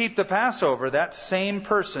ceases to keep the Passover, that same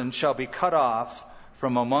person shall be cut off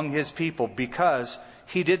from among his people, because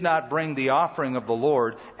he did not bring the offering of the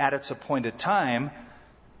Lord at its appointed time.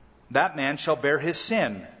 That man shall bear his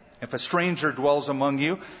sin. If a stranger dwells among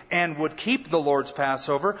you and would keep the Lord's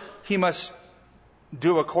Passover, he must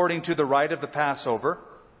do according to the rite of the Passover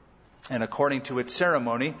and according to its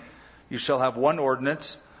ceremony. You shall have one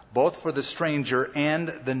ordinance, both for the stranger and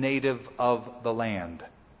the native of the land.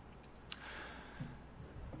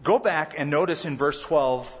 Go back and notice in verse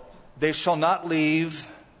 12, they shall leave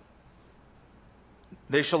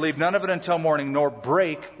none of it until morning, nor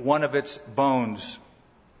break one of its bones.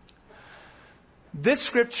 This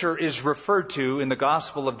scripture is referred to in the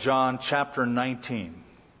Gospel of John, chapter 19.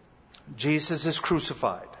 Jesus is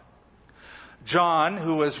crucified. John,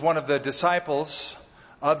 who was one of the disciples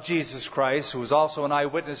of Jesus Christ, who was also an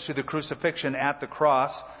eyewitness to the crucifixion at the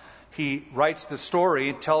cross, he writes the story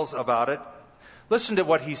and tells about it. Listen to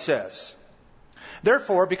what he says.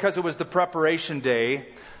 Therefore, because it was the preparation day,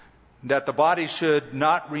 that the body should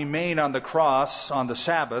not remain on the cross on the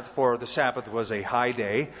Sabbath, for the Sabbath was a high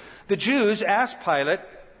day, the Jews asked Pilate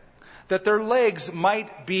that their legs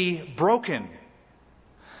might be broken,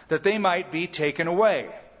 that they might be taken away.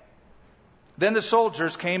 Then the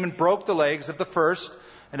soldiers came and broke the legs of the first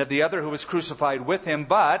and of the other who was crucified with him.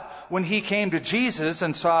 But when he came to Jesus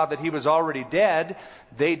and saw that he was already dead,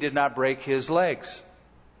 they did not break his legs.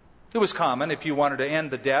 It was common, if you wanted to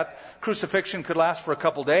end the death, crucifixion could last for a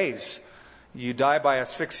couple days. You die by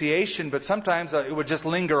asphyxiation, but sometimes it would just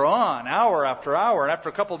linger on hour after hour. And after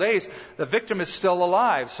a couple of days, the victim is still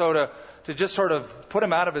alive. So to just sort of put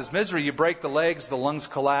him out of his misery, you break the legs, the lungs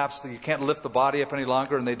collapse, you can't lift the body up any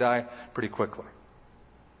longer, and they die pretty quickly.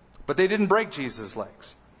 But they didn't break Jesus'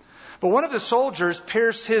 legs. But one of the soldiers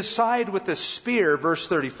pierced his side with a spear, verse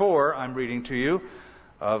 34, I'm reading to you,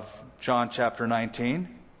 of John chapter 19.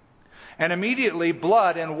 And immediately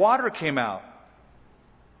blood and water came out.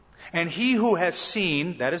 And he who has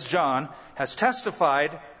seen, that is John, has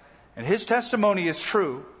testified, and his testimony is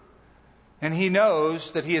true, and he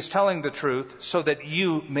knows that he is telling the truth, so that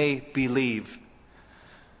you may believe.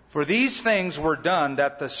 For these things were done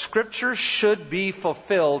that the Scripture should be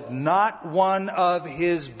fulfilled, not one of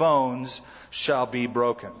his bones shall be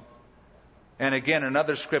broken. And again,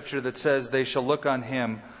 another Scripture that says, they shall look on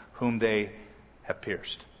him whom they have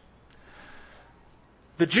pierced.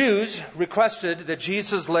 The Jews requested that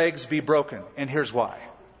Jesus' legs be broken, and here's why.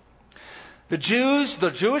 The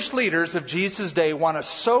Jewish leaders of Jesus' day want to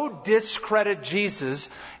so discredit Jesus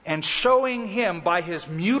and showing him by his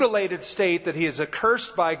mutilated state that he is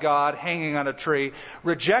accursed by God, hanging on a tree,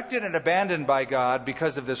 rejected and abandoned by God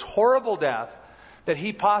because of this horrible death, that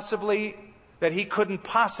he couldn't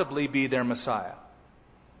possibly be their Messiah.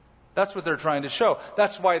 That's what they're trying to show.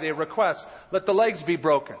 That's why they request, let the legs be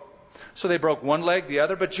broken. So they broke one leg, the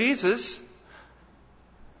other. But Jesus,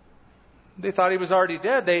 they thought he was already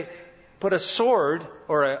dead. They put a sword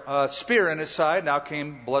or a spear in his side. Now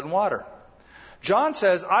came blood and water. John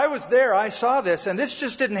says, I was there, I saw this, and this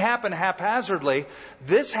just didn't happen haphazardly.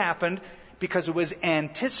 This happened because it was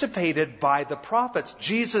anticipated by the prophets.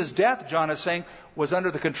 Jesus' death, John is saying, was under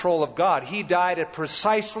the control of God. He died at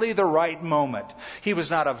precisely the right moment. He was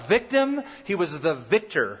not a victim, he was the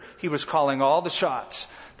victor. He was calling all the shots.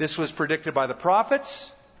 This was predicted by the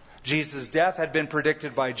prophets. Jesus' death had been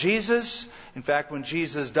predicted by Jesus. In fact, when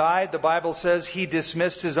Jesus died, the Bible says he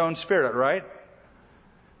dismissed his own spirit, right?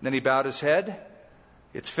 Then he bowed his head.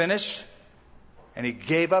 It's finished. And he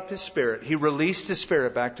gave up his spirit. He released his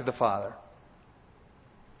spirit back to the Father.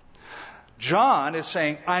 John is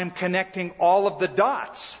saying, I'm connecting all of the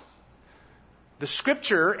dots. The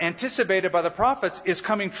Scripture anticipated by the prophets is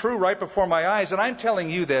coming true right before my eyes. And I'm telling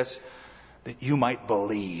you this, that you might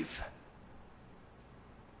believe.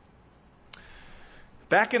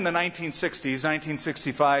 Back in the 1960s,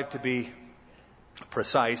 1965 to be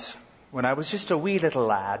precise, when I was just a wee little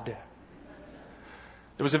lad,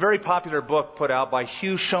 there was a very popular book put out by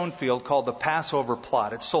Hugh Schoenfield called The Passover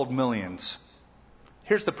Plot. It sold millions.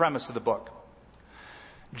 Here's the premise of the book.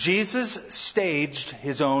 Jesus staged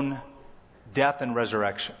his own death and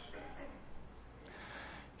resurrection.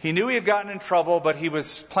 He knew he had gotten in trouble, but he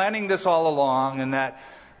was planning this all along, and that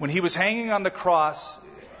when he was hanging on the cross,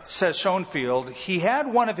 says Schoenfield, he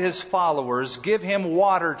had one of his followers give him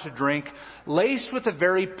water to drink laced with a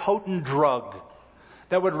very potent drug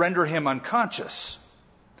that would render him unconscious.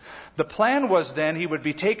 The plan was then he would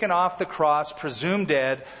be taken off the cross, presumed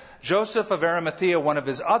dead. Joseph of Arimathea, one of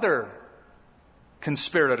his other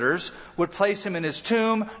conspirators, would place him in his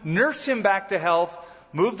tomb, nurse him back to health,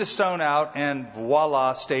 move the stone out, and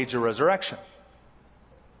voila, stage a resurrection.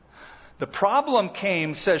 The problem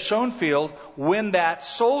came, says Schoenfield, when that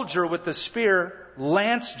soldier with the spear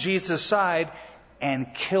lanced Jesus' side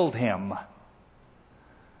and killed him.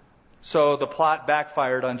 So the plot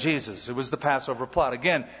backfired on Jesus. It was the Passover plot.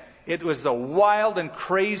 Again, it was the wild and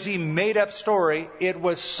crazy made-up story. It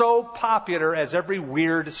was so popular, as every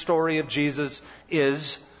weird story of Jesus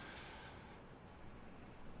is,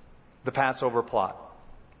 the Passover plot.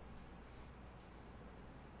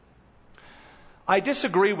 I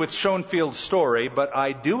disagree with Schoenfield's story, but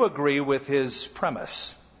I do agree with his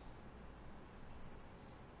premise.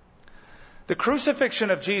 The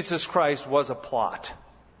crucifixion of Jesus Christ was a plot.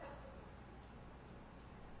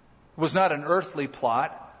 It was not an earthly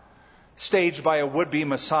plot staged by a would-be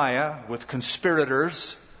Messiah with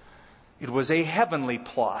conspirators. It was a heavenly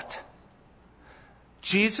plot.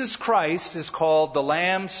 Jesus Christ is called the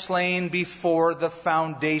Lamb slain before the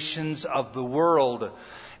foundations of the world.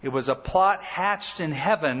 It was a plot hatched in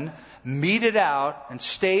heaven, meted out, and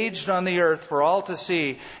staged on the earth for all to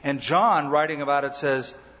see. And John, writing about it,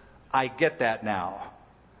 says, I get that now.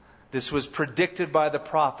 This was predicted by the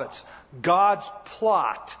prophets. God's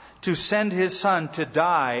plot to send his Son to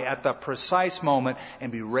die at the precise moment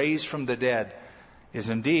and be raised from the dead is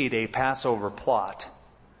indeed a Passover plot.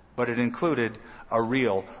 But it included a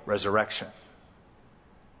real resurrection.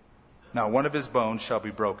 Now, one of his bones shall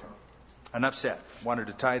be broken. Enough said. Wanted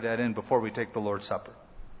to tie that in before we take the Lord's Supper.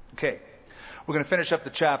 Okay. We're going to finish up the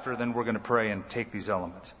chapter, then we're going to pray and take these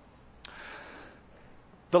elements.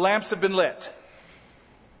 The lamps have been lit.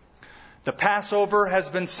 The Passover has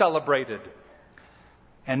been celebrated.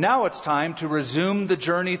 And now it's time to resume the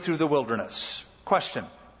journey through the wilderness. Question: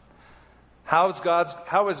 how is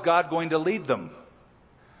God going to lead them?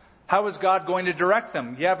 How is God going to direct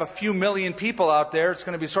them? You have a few million people out there. It's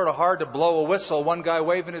going to be sort of hard to blow a whistle. One guy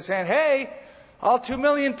waving his hand, "Hey, all 2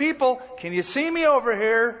 million people, can you see me over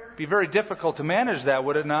here?" It'd be very difficult to manage that,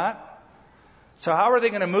 would it not? So how are they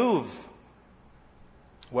going to move?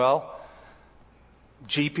 Well,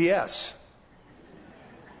 GPS.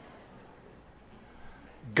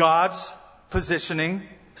 God's positioning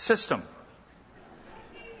system.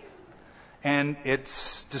 And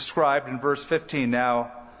it's described in verse 15.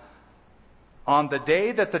 Now, on the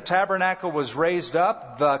day that the tabernacle was raised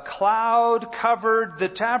up, the cloud covered the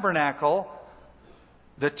tabernacle,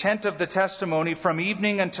 the tent of the testimony, from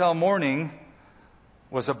evening until morning,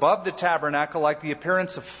 was above the tabernacle like the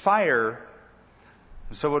appearance of fire.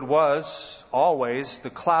 And so it was always. The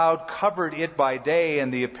cloud covered it by day,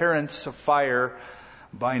 and the appearance of fire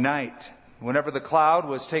by night. Whenever the cloud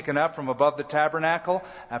was taken up from above the tabernacle,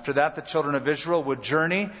 after that the children of Israel would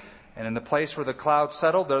journey, and in the place where the cloud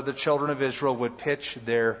settled, there the children of Israel would pitch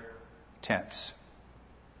their tents.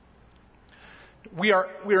 We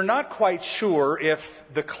are not quite sure if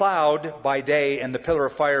the cloud by day and the pillar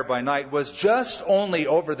of fire by night was just only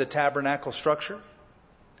over the tabernacle structure,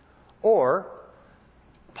 or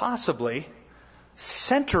possibly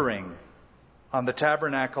centering on the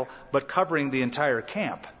tabernacle but covering the entire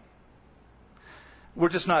camp. We're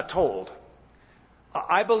just not told.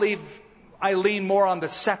 I believe I lean more on the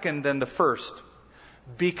second than the first,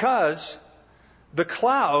 because the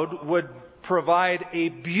cloud would provide a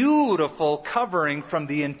beautiful covering from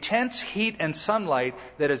the intense heat and sunlight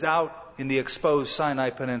that is out in the exposed Sinai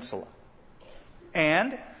Peninsula.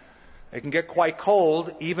 And it can get quite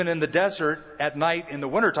cold even in the desert at night in the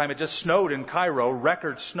wintertime. It just snowed in Cairo,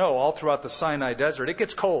 record snow all throughout the Sinai desert. It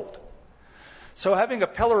gets cold. So having a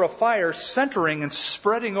pillar of fire centering and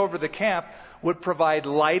spreading over the camp would provide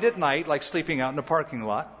light at night, like sleeping out in a parking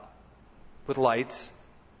lot with lights,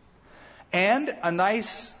 and a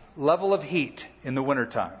nice level of heat in the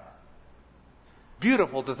wintertime.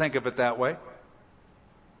 Beautiful to think of it that way.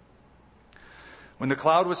 When the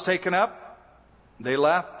cloud was taken up, they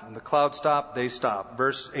left. When the cloud stopped, they stopped.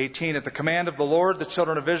 Verse 18, at the command of the Lord, the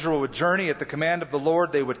children of Israel would journey. At the command of the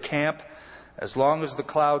Lord, they would camp. As long as the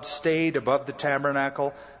cloud stayed above the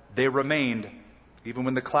tabernacle, they remained. Even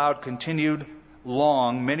when the cloud continued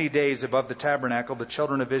long, many days above the tabernacle, the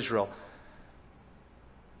children of Israel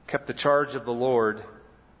kept the charge of the Lord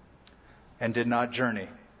and did not journey.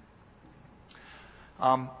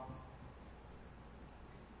 I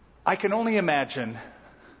can only imagine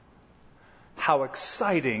how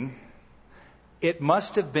exciting it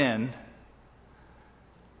must have been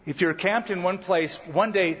if you're camped in one place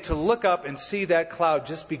one day to look up and see that cloud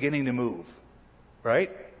just beginning to move,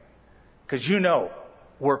 right? Because you know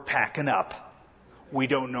we're packing up. We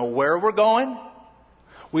don't know where we're going.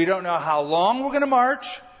 We don't know how long we're going to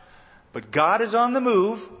march. But God is on the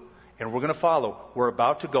move, and we're going to follow. We're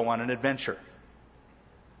about to go on an adventure.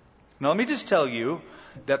 Now, let me just tell you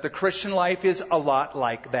that the Christian life is a lot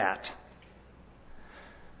like that.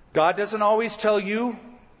 God doesn't always tell you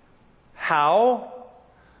how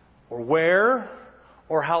or where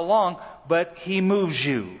or how long, but He moves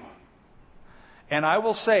you. And I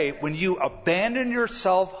will say, when you abandon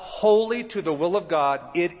yourself wholly to the will of God,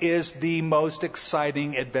 it is the most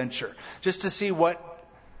exciting adventure. Just to see what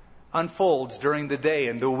unfolds during the day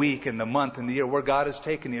and the week and the month and the year where God has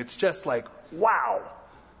taken you. It's just like, wow,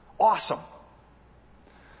 awesome.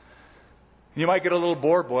 You might get a little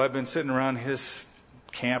bored. Boy, I've been sitting around his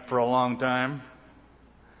camp for a long time.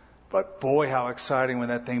 But boy, how exciting when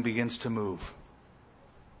that thing begins to move.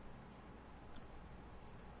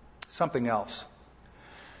 Something else.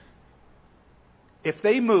 If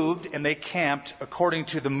they moved and they camped according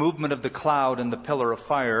to the movement of the cloud and the pillar of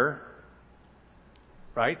fire,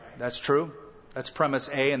 right? That's true. That's premise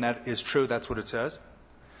A, and that is true. That's what it says.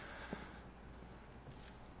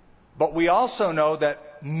 But we also know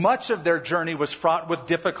that much of their journey was fraught with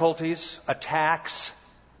difficulties, attacks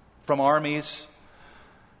from armies,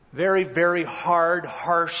 very, very hard,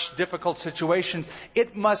 harsh, difficult situations.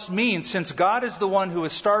 It must mean, since God is the one who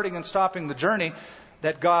is starting and stopping the journey,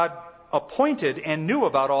 that God appointed and knew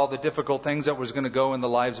about all the difficult things that was going to go in the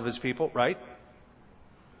lives of His people, right?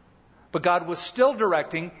 But God was still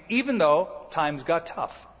directing, even though times got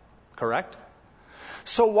tough. Correct?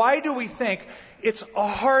 So why do we think it's a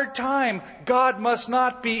hard time? God must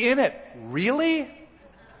not be in it. Really?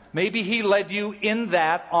 Maybe He led you in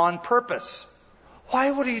that on purpose.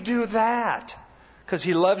 Why would He do that? because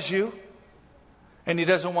He loves you and He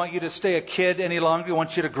doesn't want you to stay a kid any longer. He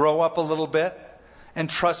wants you to grow up a little bit and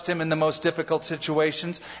trust Him in the most difficult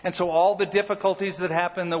situations. And so all the difficulties that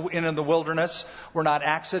happen in the wilderness were not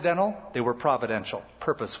accidental. They were providential,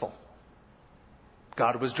 purposeful.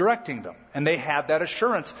 God was directing them. And they had that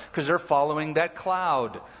assurance because they're following that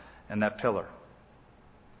cloud and that pillar.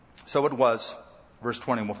 So it was, verse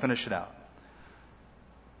 20, we'll finish it out.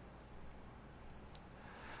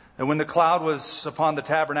 And when the cloud was upon the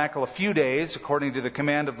tabernacle a few days, according to the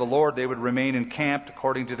command of the Lord, they would remain encamped.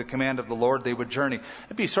 According to the command of the Lord, they would journey.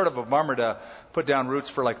 It'd be sort of a bummer to put down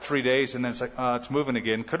roots for like 3 days and then it's like, it's moving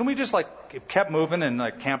again. Couldn't we just it kept moving and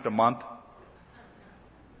camped a month?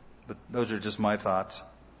 But those are just my thoughts.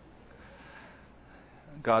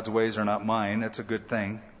 God's ways are not mine. That's a good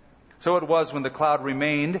thing. So it was when the cloud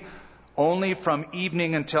remained only from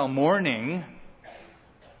evening until morning.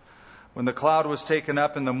 When the cloud was taken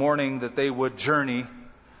up in the morning, that they would journey,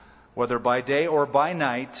 whether by day or by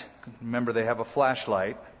night. Remember, they have a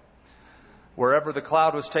flashlight. Wherever the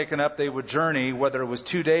cloud was taken up, they would journey, whether it was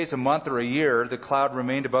 2 days, a month, or a year. The cloud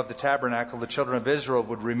remained above the tabernacle. The children of Israel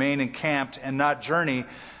would remain encamped and not journey,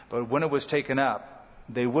 but when it was taken up,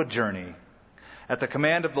 they would journey. At the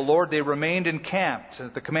command of the Lord, they remained encamped.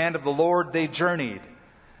 At the command of the Lord, they journeyed.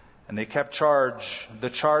 And they kept the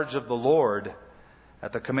charge of the Lord,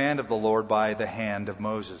 at the command of the Lord by the hand of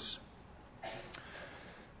Moses.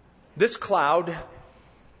 This cloud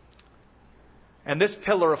and this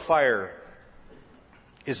pillar of fire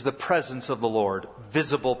is the presence of the Lord,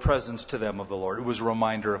 visible presence to them of the Lord. It was a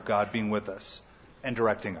reminder of God being with us and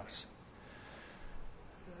directing us.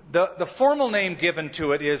 The formal name given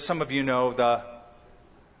to it is, some of you know,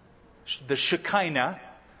 the Shekinah,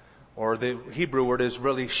 or the Hebrew word is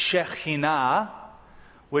really Shekhinah,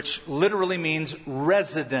 which literally means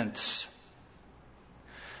residence.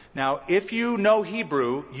 Now, if you know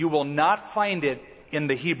Hebrew, you will not find it in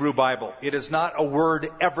the Hebrew Bible. It is not a word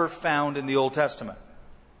ever found in the Old Testament.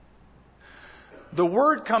 The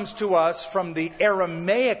word comes to us from the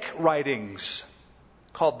Aramaic writings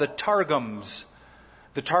called the Targums.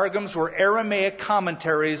 The Targums were Aramaic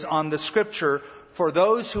commentaries on the Scripture for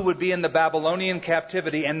those who would be in the Babylonian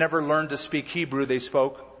captivity and never learned to speak Hebrew. They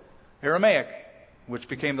spoke Aramaic, which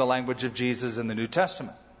became the language of Jesus in the New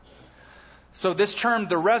Testament. So this term,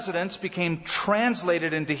 the residence, became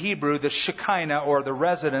translated into Hebrew, the Shekinah, or the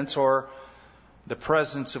residence, or the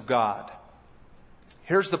presence of God.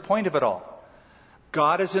 Here's the point of it all.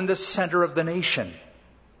 God is in the center of the nation.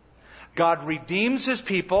 God redeems His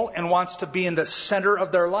people and wants to be in the center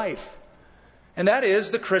of their life. And that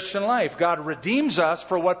is the Christian life. God redeems us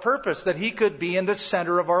for what purpose? That He could be in the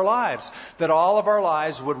center of our lives. That all of our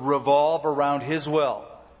lives would revolve around His will.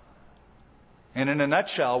 And in a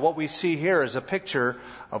nutshell, what we see here is a picture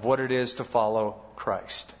of what it is to follow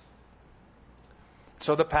Christ.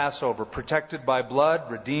 So the Passover, protected by blood,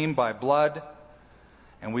 redeemed by blood,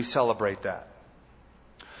 and we celebrate that.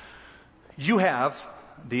 You have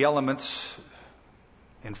the elements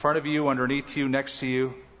in front of you, underneath you, next to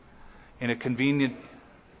you, in a convenient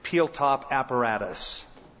peel-top apparatus.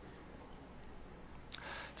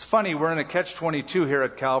 It's funny, we're in a catch-22 here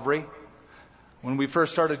at Calvary. When we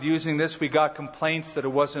first started using this, we got complaints that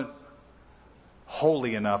it wasn't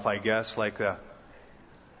holy enough, I guess, like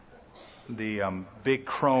the big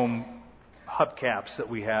chrome hubcaps that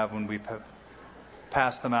we have when we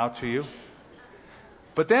pass them out to you.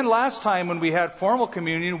 But then last time when we had formal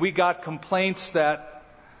communion, we got complaints that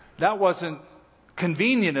wasn't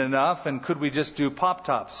convenient enough, and could we just do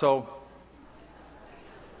pop-tops? So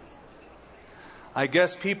I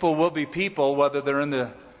guess people will be people, whether they're in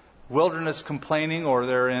the wilderness complaining or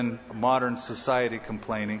they're in modern society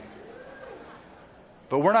complaining.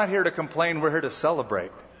 But we're not here to complain, we're here to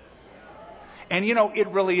celebrate. And you know, it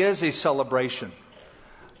really is a celebration.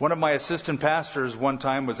 One of my assistant pastors one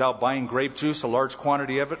time was out buying grape juice, a large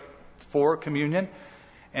quantity of it, for communion.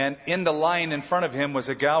 And in the line in front of him was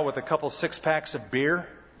a gal with a couple 6-packs of beer.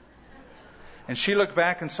 And she looked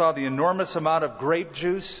back and saw the enormous amount of grape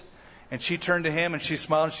juice. And she turned to him and she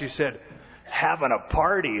smiled and she said, "Having a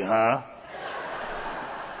party, huh?"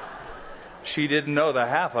 She didn't know the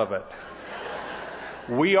half of it.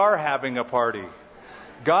 We are having a party.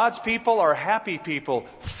 God's people are happy people.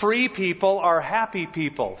 Free people are happy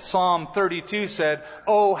people. Psalm 32 said,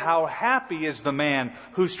 "Oh, how happy is the man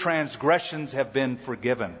whose transgressions have been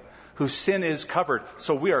forgiven, whose sin is covered."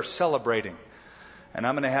 So we are celebrating. And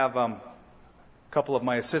I'm going to have a couple of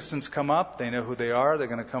my assistants come up. They know who they are. They're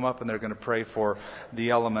going to come up and they're going to pray for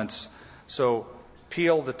the elements. So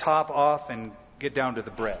peel the top off and get down to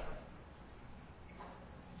the bread.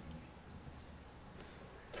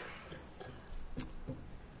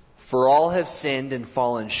 For all have sinned and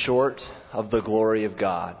fallen short of the glory of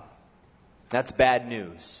God. That's bad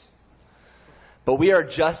news. But we are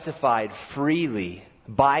justified freely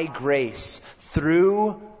by grace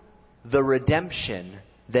through the redemption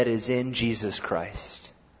that is in Jesus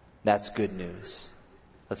Christ. That's good news.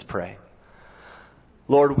 Let's pray.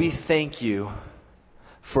 Lord, we thank you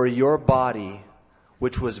for your body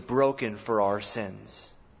which was broken for our sins.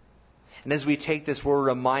 And as we take this, we're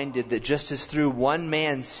reminded that just as through one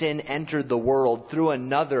man sin entered the world, through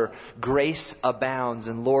another grace abounds.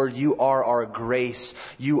 And Lord, you are our grace.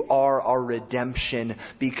 You are our redemption.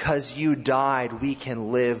 Because you died, we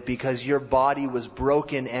can live. Because your body was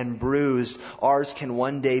broken and bruised, ours can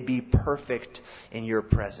one day be perfect in your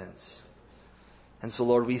presence. And so,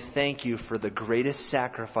 Lord, we thank you for the greatest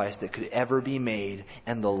sacrifice that could ever be made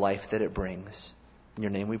and the life that it brings. In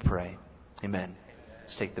your name we pray. Amen.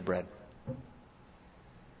 Let's take the bread.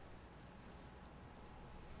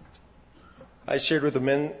 I shared with the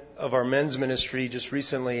men of our men's ministry just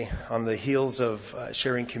recently on the heels of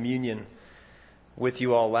sharing communion with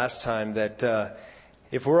you all last time that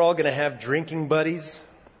if we're all going to have drinking buddies,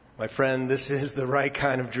 my friend, this is the right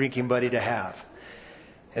kind of drinking buddy to have.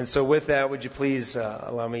 And so with that, would you please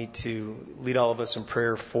allow me to lead all of us in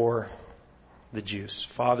prayer for the juice.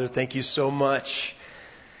 Father, thank you so much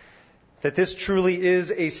that this truly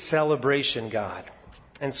is a celebration, God.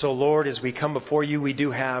 And so, Lord, as we come before you, we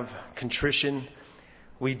do have contrition.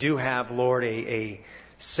 We do have, Lord, a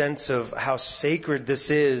sense of how sacred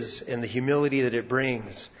this is and the humility that it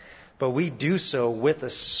brings. But we do so with a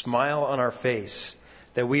smile on our face,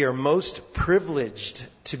 that we are most privileged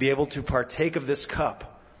to be able to partake of this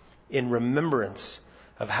cup in remembrance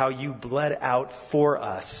of how you bled out for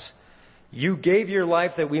us. You gave your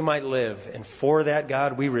life that we might live. And for that,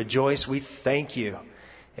 God, we rejoice. We thank you.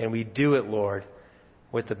 And we do it, Lord,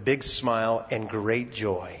 with a big smile and great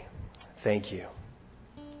joy. Thank you.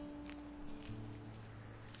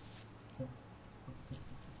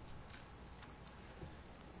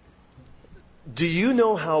 Do you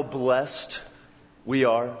know how blessed we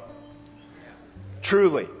are?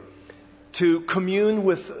 Truly. To commune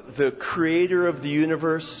with the Creator of the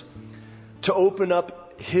universe, to open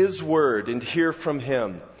up His Word and hear from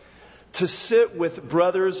Him, to sit with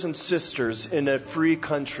brothers and sisters in a free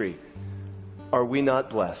country. Are we not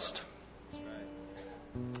blessed?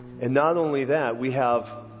 And not only that, we have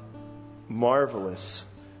marvelous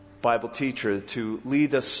Bible teacher to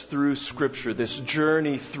lead us through Scripture, this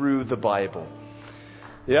journey through the Bible.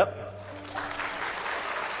 Yep.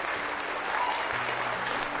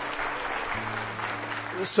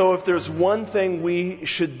 So if there's one thing we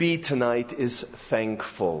should be tonight is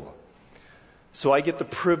thankful. So I get the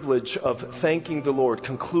privilege of thanking the Lord,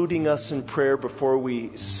 concluding us in prayer before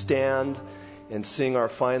we stand and sing our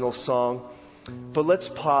final song. But let's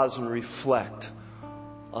pause and reflect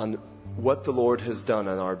on what the Lord has done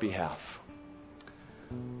on our behalf.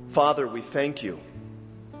 Father, we thank you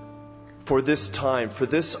for this time, for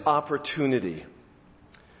this opportunity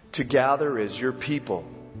to gather as your people,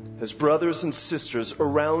 as brothers and sisters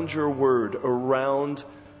around your word, around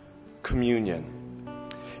communion.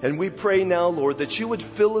 And we pray now, Lord, that you would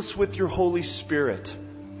fill us with your Holy Spirit,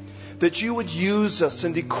 that you would use us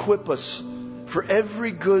and equip us for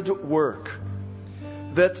every good work,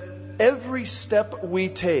 that every step we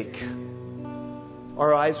take,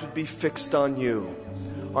 our eyes would be fixed on you,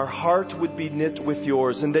 our heart would be knit with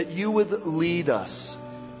yours, and that you would lead us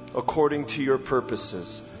according to your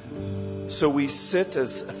purposes. So we sit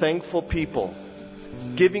as thankful people,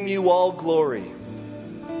 giving you all glory,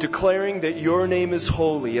 declaring that your name is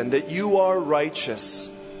holy and that you are righteous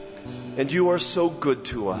and you are so good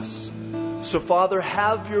to us. So Father,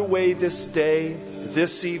 have your way this day,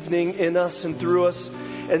 this evening, in us and through us.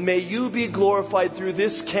 And may you be glorified through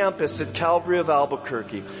this campus at Calvary of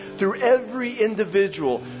Albuquerque, through every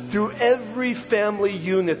individual, through every family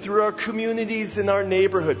unit, through our communities in our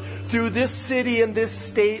neighborhood, through this city and this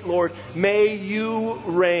state, Lord. May you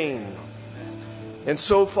reign. And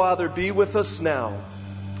so, Father, be with us now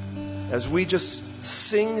as we just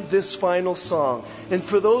sing this final song. And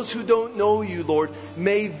for those who don't know you, Lord,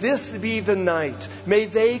 may this be the night. May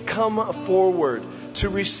they come forward to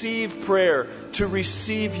receive prayer, to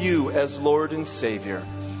receive you as Lord and Savior.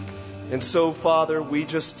 And so, Father, we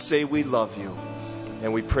just say we love you.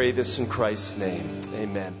 And we pray this in Christ's name.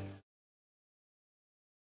 Amen.